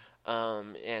whatever.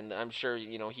 And I'm sure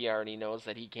he already knows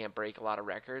that he can't break a lot of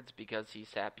records because he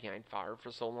sat behind Favre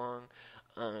for so long.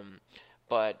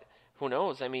 But who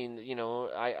knows? I mean,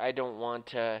 I don't want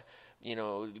to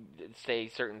say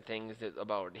certain things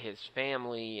about his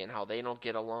family and how they don't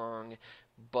get along.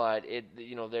 But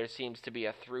there seems to be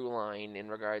a through line in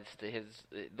regards to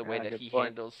the way that he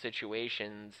handles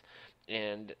situations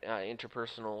and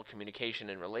interpersonal communication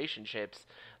and relationships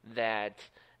that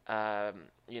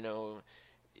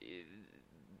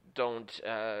don't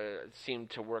seem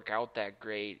to work out that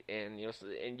great. And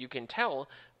and you can tell,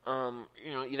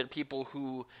 either people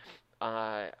who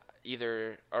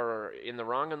either are in the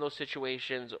wrong in those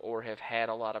situations or have had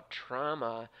a lot of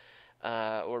trauma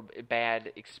or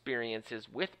bad experiences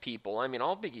with people. I mean,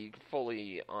 I'll be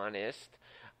fully honest.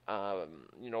 A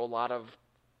lot of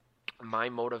my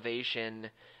motivation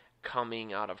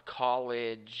coming out of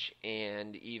college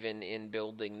and even in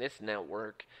building this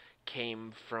network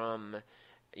came from,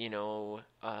 a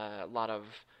lot of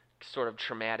sort of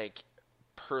traumatic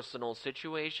personal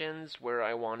situations where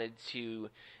I wanted to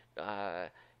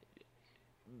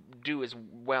do as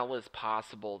well as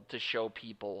possible to show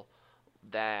people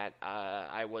that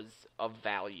I was of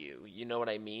value. You know what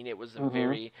I mean? It was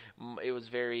very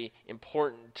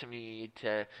important to me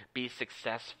to be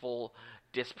successful,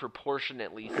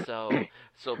 disproportionately so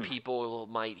people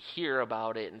might hear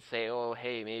about it and say, oh,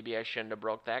 hey, maybe I shouldn't have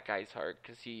broke that guy's heart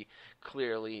because he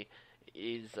clearly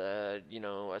is a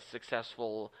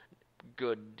successful,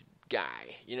 good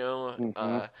guy,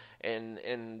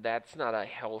 and that's not a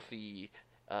healthy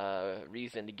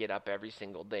reason to get up every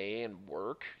single day and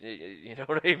work. You know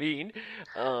what I mean?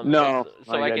 No.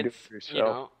 So I can,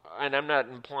 and I'm not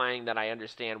implying that I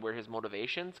understand where his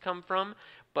motivations come from,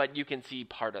 but you can see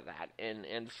part of that,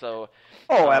 and so.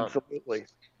 Oh, absolutely,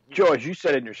 George. You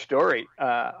said in your story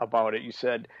about it, you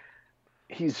said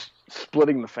he's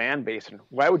splitting the fan base, and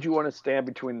why would you want to stand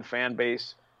between the fan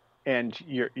base and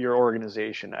your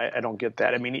organization? I don't get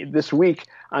that. I mean, this week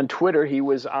on Twitter, he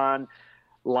was on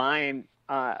line.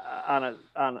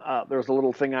 There was a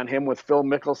little thing on him with Phil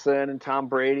Mickelson and Tom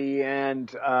Brady, and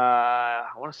I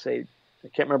want to say, I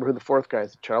can't remember who the fourth guy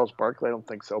is, Charles Barkley, I don't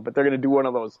think so, but they're going to do one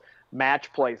of those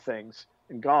match play things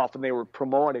in golf, and they were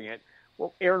promoting it.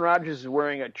 Well, Aaron Rodgers is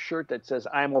wearing a shirt that says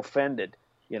 "I'm offended,"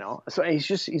 so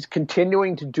he's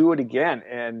continuing to do it again,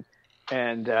 and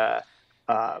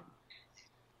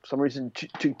some reason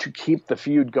to keep the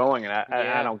feud going, and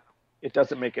I don't. It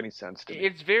doesn't make any sense to me.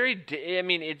 It's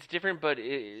it's different, but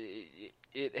it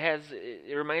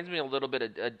reminds me a little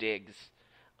bit of Diggs.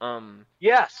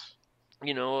 Yes.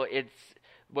 It's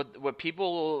what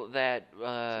people that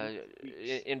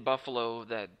in Buffalo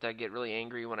that get really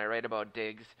angry when I write about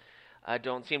Diggs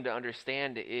don't seem to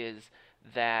understand is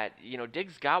that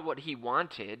Diggs got what he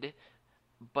wanted,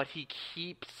 but he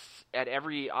keeps at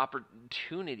every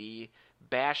opportunity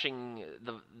bashing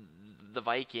the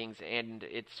Vikings and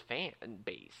its fan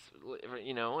base,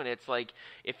 and it's like,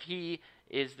 if he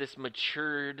is this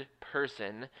matured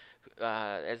person,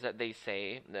 as they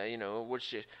say,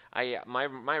 which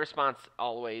my response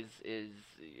always is,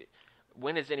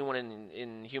 when has anyone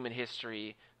in human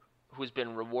history who's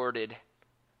been rewarded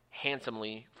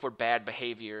handsomely for bad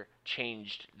behavior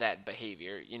changed that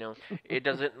behavior? It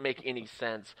doesn't make any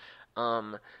sense.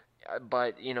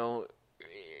 But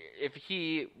if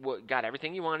he got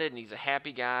everything he wanted and he's a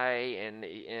happy guy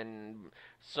and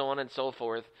so on and so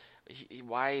forth,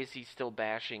 why is he still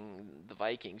bashing the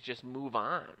Vikings? Just move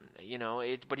on,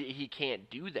 but he can't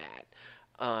do that.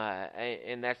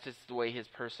 And that's just the way his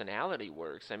personality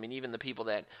works. I mean, even the people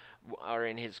that are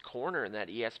in his corner in that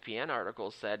ESPN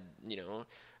article said,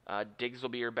 Diggs will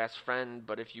be your best friend,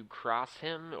 but if you cross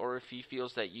him or if he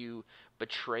feels that you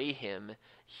betray him,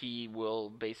 he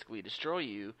will basically destroy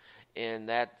you. And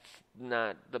that's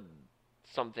not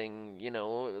something,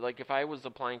 like if I was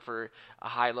applying for a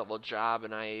high-level job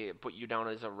and I put you down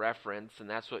as a reference and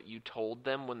that's what you told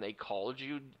them when they called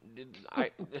you, did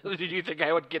you think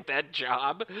I would get that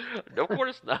job? No, of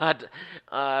course not.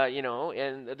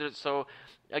 So,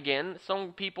 again,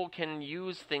 some people can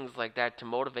use things like that to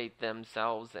motivate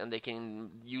themselves, and they can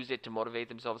use it to motivate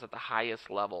themselves at the highest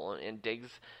level. And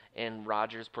Diggs and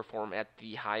Rodgers perform at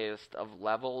the highest of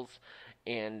levels,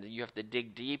 and you have to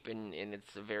dig deep, and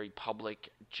it's a very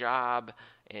public job,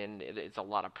 and it's a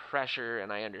lot of pressure,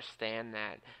 and I understand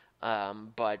that.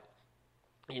 But,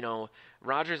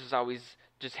 Rodgers has always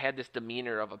just had this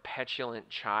demeanor of a petulant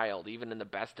child, even in the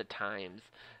best of times,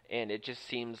 and it just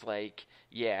seems like,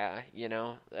 Yep.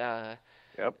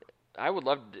 I would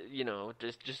love to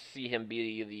just see him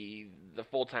be the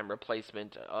full-time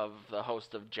replacement of the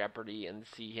host of Jeopardy and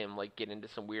see him get into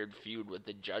some weird feud with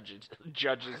the judges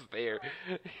there.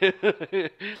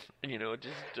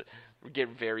 Just get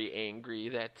very angry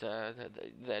that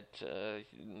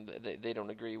they don't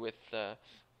agree with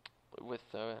with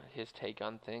his take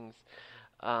on things.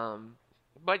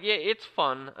 But yeah, it's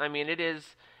fun. I mean, it is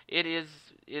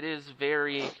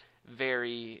very,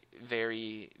 very,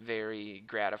 very, very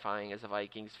gratifying as a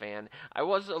Vikings fan. I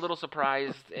was a little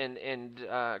surprised, and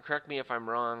correct me if I'm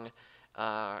wrong,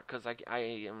 because I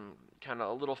am kind of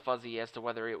a little fuzzy as to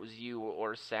whether it was you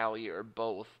or Sally or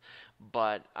both.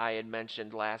 But I had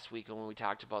mentioned last week when we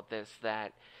talked about this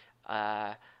that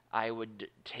I would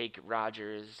take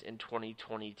Rodgers in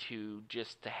 2022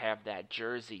 just to have that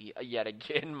jersey. Yet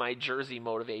again, my jersey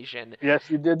motivation. Yes,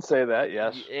 you did say that,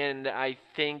 yes. And I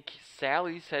think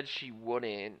Sally said she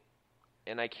wouldn't.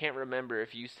 And I can't remember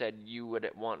if you said you would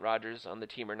want Rodgers on the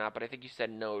team or not, but I think you said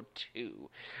no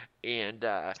too. And,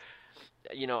 I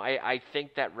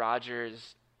think that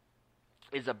Rodgers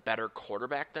is a better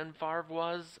quarterback than Favre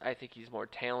was. I think he's more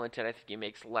talented. I think he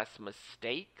makes less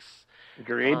mistakes.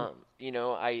 Agreed.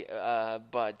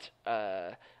 But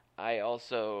I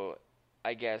also,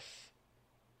 I guess,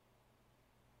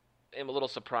 am a little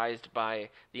surprised by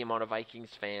the amount of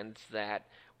Vikings fans that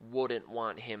wouldn't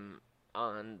want him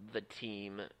on the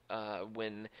team.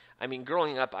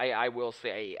 Growing up, I will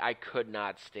say I could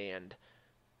not stand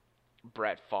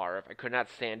Brett Favre. I could not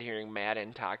stand hearing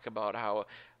Madden talk about how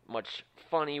much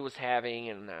fun he was having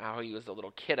and how he was a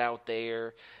little kid out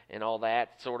there and all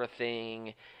that sort of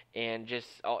thing, and just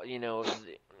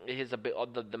his ability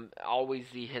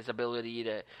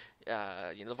to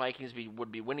the Vikings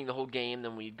would be winning the whole game,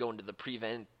 then we'd go into the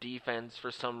prevent defense for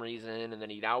some reason, and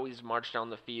then he'd always march down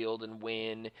the field and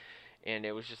win, and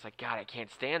it was just like, God, I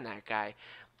can't stand that guy.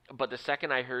 But the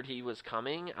second I heard he was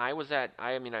coming, I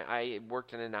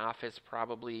worked in an office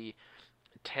probably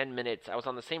 10 minutes. I was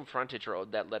on the same frontage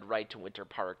road that led right to Winter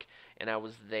Park, and I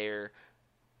was there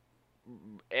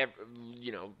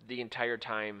the entire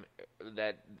time.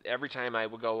 That every time I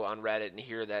would go on Reddit and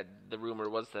hear that the rumor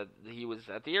was that he was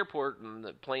at the airport and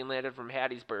the plane landed from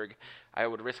Hattiesburg, I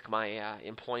would risk my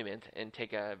employment and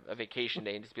take a vacation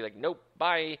day and just be like, nope,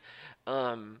 bye.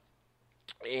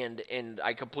 And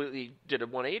I completely did a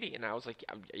 180, and I was like,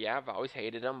 yeah, I've always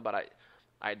hated him, but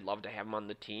I'd love to have him on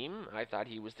the team. I thought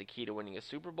he was the key to winning a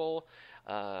Super Bowl.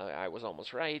 I was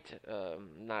almost right.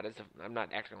 I'm not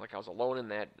acting like I was alone in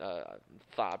that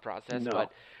thought process, no,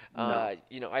 but no.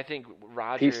 I think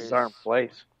Rodgers pieces are in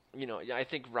place. I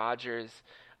think Rodgers.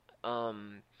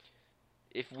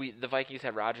 If the Vikings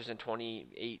had Rodgers in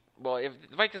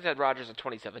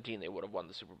 2017, they would have won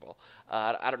the Super Bowl.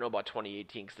 I don't know about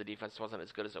 2018 because the defense wasn't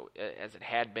as good as it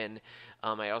had been.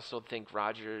 I also think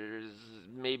Rodgers,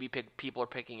 maybe people are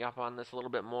picking up on this a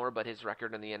little bit more, but his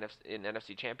record in the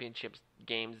NFC Championships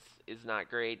games is not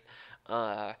great.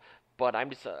 But I'm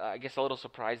just, I guess, a little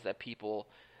surprised that people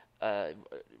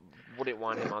wouldn't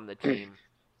want him on the team.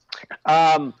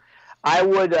 I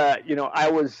would, I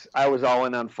was all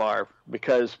in on Favre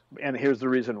because, and here's the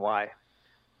reason why.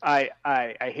 I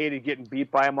hated getting beat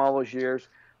by him all those years,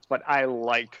 but I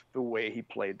liked the way he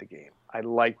played the game. I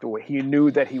liked the way he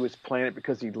knew that he was playing it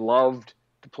because he loved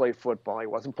to play football. He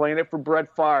wasn't playing it for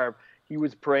Brett Favre. He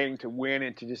was praying to win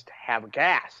and to just have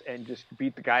gas and just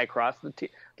beat the guy across the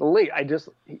league.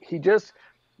 He just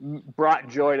brought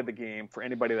joy to the game for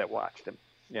anybody that watched him.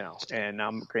 And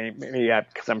maybe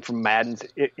because I'm from Madden's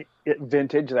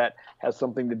vintage, that has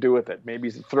something to do with it. Maybe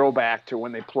it's a throwback to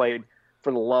when they played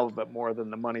for the love of it more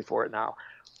than the money for it now.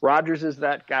 Rodgers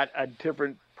got a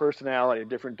different personality, a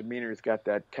different demeanor. He's got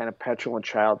that kind of petulant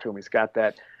child to him. He's got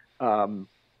that,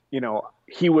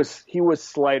 he was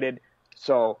slighted.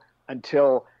 So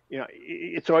until,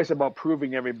 it's always about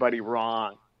proving everybody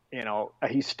wrong.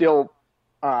 He's still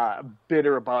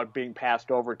bitter about being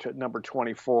passed over to number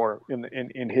 24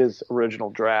 in his original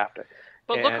draft.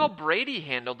 But look how Brady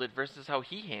handled it versus how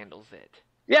he handles it.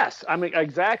 Yes, I mean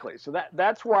exactly. So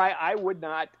that's why I would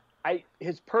not.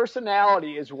 His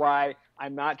personality is why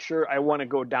I'm not sure I want to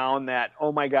go down that.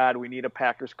 Oh my God, we need a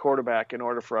Packers quarterback in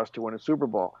order for us to win a Super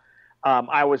Bowl.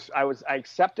 I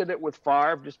accepted it with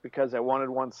Favre just because I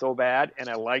wanted one so bad and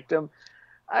I liked him.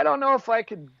 I don't know if I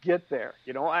could get there.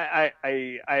 I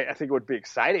think it would be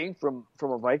exciting from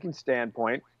a Viking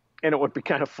standpoint, and it would be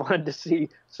kind of fun to see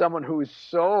someone who's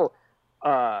so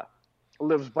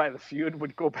lives by the feud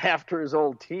would go after his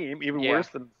old team, even worse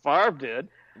than Favre did.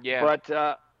 Yeah. But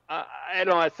I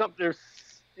don't know. There's,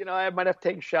 I might have to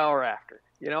take a shower after.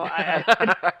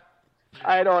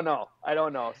 I don't know.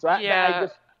 So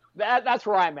that's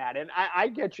where I'm at, and I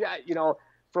get you.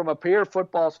 From a pure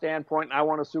football standpoint, I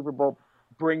want a Super Bowl.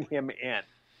 Bring him in,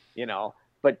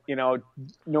 but no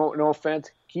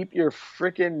offense, keep your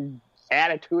freaking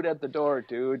attitude at the door,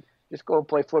 dude. Just go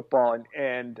play football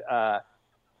and I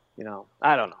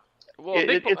don't know. Well,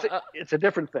 it's a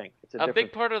different thing. A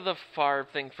big part of the Favre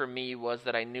thing for me was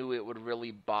that I knew it would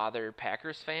really bother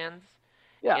Packers fans.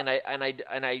 Yeah. And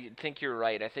I think you're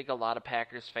right. I think a lot of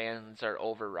Packers fans are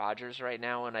over Rodgers right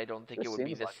now, and I don't think it would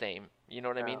be the same. You know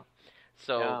what I mean?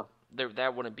 So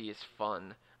that wouldn't be as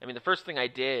fun. I mean, the first thing I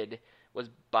did was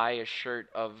buy a shirt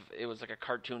of, it was like a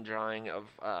cartoon drawing of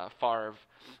Favre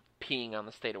peeing on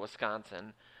the state of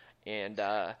Wisconsin, and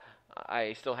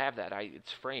I still have that.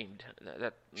 It's framed.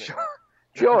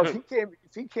 Joe, if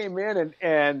he came in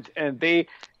and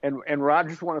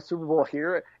Rodgers won a Super Bowl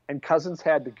here and Cousins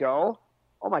had to go,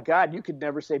 oh my God, you could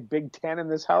never say Big Ten in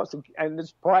this house and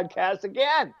this podcast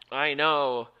again. I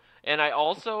know. And I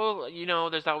also,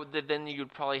 then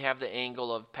you'd probably have the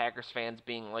angle of Packers fans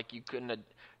being like, you couldn't have,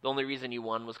 the only reason you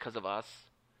won was because of us.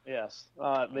 Yes.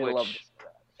 They love this.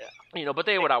 Yeah. But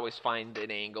they would always find an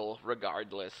angle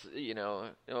regardless,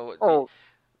 Oh,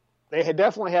 they had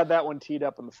definitely had that one teed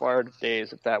up in the Favre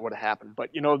days if that would have happened.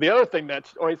 But, the other thing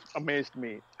that's always amazed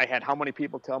me, I had how many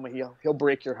people tell me he'll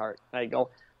break your heart. And I go,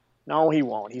 no, he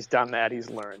won't. He's done that. He's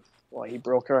learned. Well, he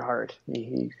broke our heart.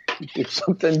 He did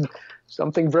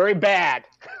something very bad.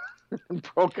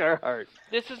 Broke our heart.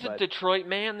 This isn't Detroit,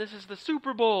 man. This is the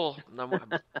Super Bowl.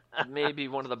 Maybe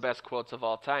one of the best quotes of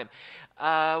all time.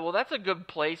 Well, that's a good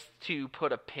place to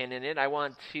put a pin in it. I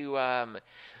want to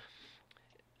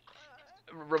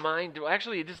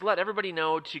just let everybody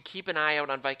know to keep an eye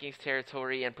out on Vikings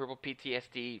Territory and Purple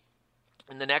PTSD.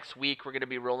 In the next week, we're going to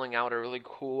be rolling out a really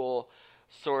cool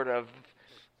sort of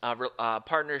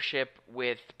partnership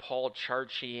with Paul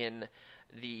Charchian,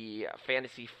 the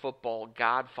fantasy football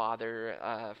godfather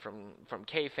from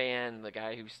K-Fan, the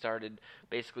guy who started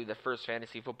basically the first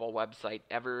fantasy football website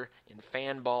ever in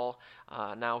Fanball.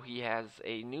 Now he has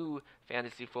a new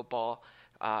fantasy football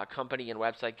company and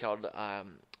website called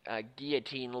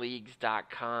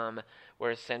GuillotineLeagues.com,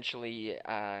 where essentially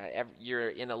you're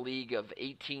in a league of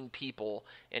 18 people,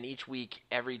 and each week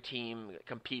every team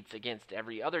competes against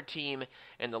every other team,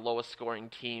 and the lowest scoring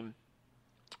team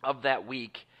of that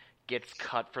week gets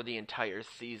cut for the entire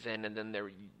season, and then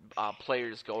their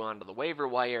players go onto the waiver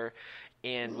wire,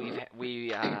 and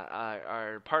we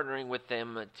are partnering with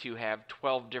them to have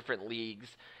 12 different leagues.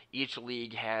 Each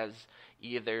league has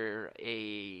either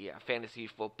a fantasy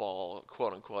football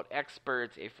quote-unquote expert,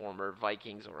 a former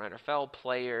Vikings or NFL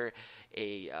player,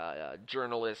 a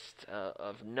journalist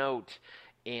of note,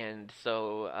 and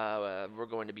so we're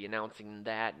going to be announcing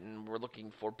that, and we're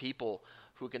looking for people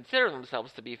who consider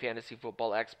themselves to be fantasy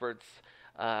football experts,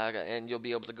 and you'll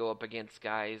be able to go up against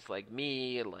guys like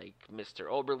me, like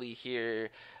Mr. Oberly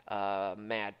here,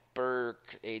 Matt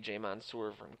Burke, AJ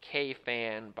Mansour from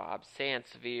K-Fan, Bob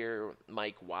Sansevier,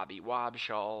 Mike Wobby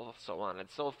Wobshaw, so on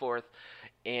and so forth,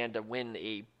 and win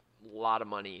a lot of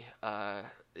money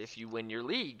if you win your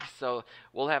league. So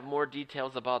we'll have more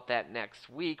details about that next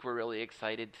week. We're really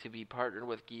excited to be partnered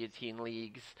with Guillotine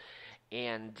Leagues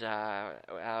and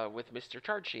with Mr.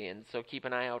 Charchian, so keep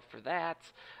an eye out for that.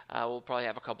 We'll probably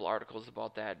have a couple articles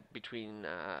about that between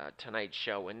tonight's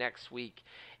show and next week,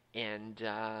 and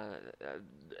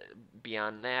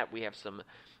beyond that, we have some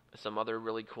other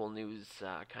really cool news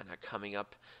kind of coming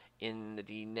up in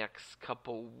the next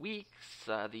couple weeks.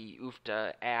 The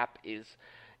UFTA app is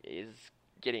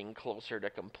getting closer to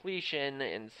completion,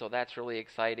 and so that's really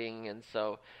exciting, and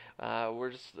so we're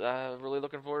just really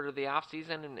looking forward to the off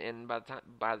season, and by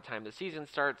the time the season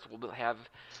starts, we'll have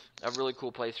a really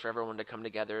cool place for everyone to come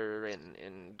together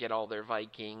and get all their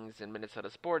Vikings and Minnesota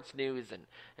sports news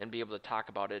and be able to talk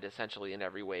about it essentially in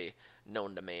every way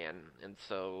known to man. And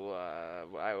so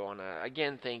I want to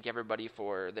again thank everybody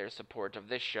for their support of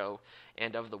this show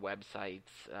and of the websites,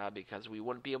 because we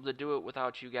wouldn't be able to do it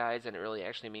without you guys, and it really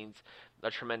actually means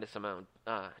a tremendous amount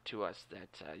to us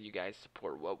that you guys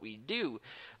support what we do.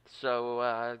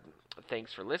 So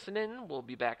thanks for listening. We'll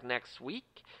be back next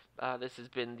week. This has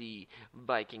been the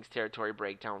Vikings Territory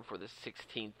Breakdown for the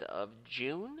 16th of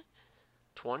June,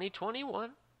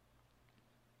 2021.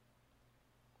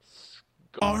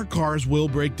 Our cars will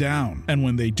break down, and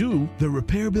when they do, the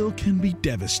repair bill can be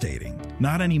devastating.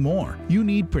 Not anymore. You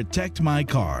need Protect My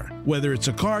Car. Whether it's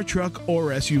a car, truck,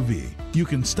 or SUV, you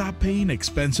can stop paying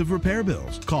expensive repair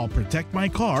bills. Call Protect My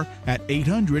Car at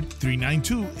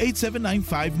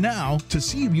 800-392-8795 now to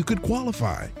see if you could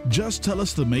qualify. Just tell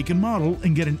us the make and model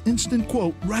and get an instant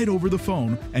quote right over the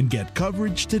phone and get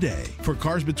coverage today. For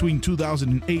cars between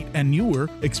 2008 and newer,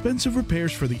 expensive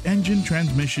repairs for the engine,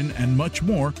 transmission, and much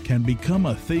more can become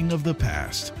a thing of the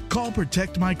past. Call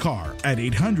Protect My Car at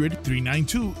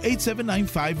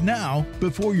 800-392-8795 now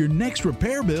before your next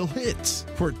repair bill hits.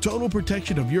 For total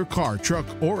protection of your car, truck,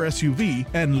 or SUV,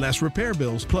 and less repair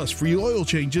bills, plus free oil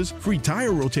changes, free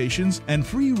tire rotations, and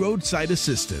free roadside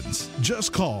assistance.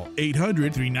 Just call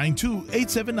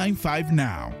 800-392-8795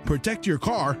 now. Protect your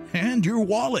car and your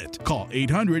wallet. Call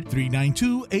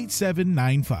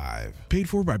 800-392-8795. Paid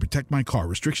for by Protect My Car.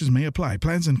 Restrictions may apply.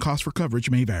 Plans and costs for coverage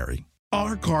may vary.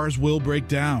 Our cars will break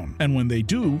down, and when they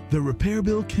do, the repair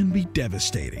bill can be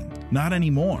devastating. Not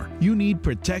anymore. You need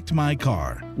Protect My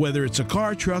Car. Whether it's a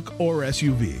car, truck, or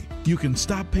SUV, you can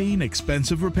stop paying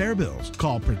expensive repair bills.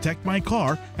 Call Protect My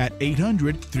Car at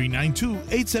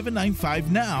 800-392-8795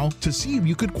 now to see if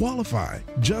you could qualify.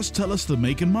 Just tell us the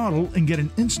make and model and get an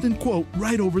instant quote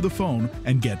right over the phone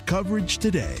and get coverage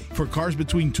today. For cars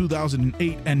between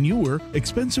 2008 and newer,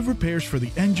 expensive repairs for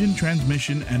the engine,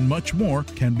 transmission, and much more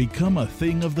can become a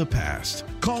thing of the past.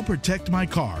 Call Protect My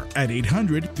Car at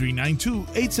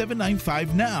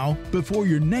 800-392-8795 now before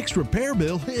your next repair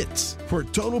bill hits. For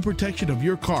total protection of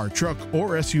your car, truck,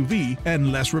 or SUV,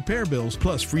 and less repair bills,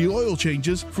 plus free oil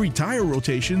changes, free tire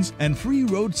rotations, and free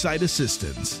roadside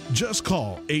assistance. Just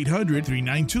call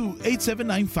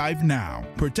 800-392-8795 now.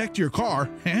 Protect your car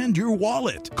and your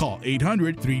wallet. Call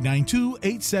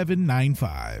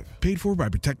 800-392-8795. Paid for by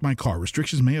Protect My Car.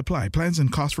 Restrictions may apply. Plans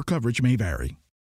and costs for coverage may vary.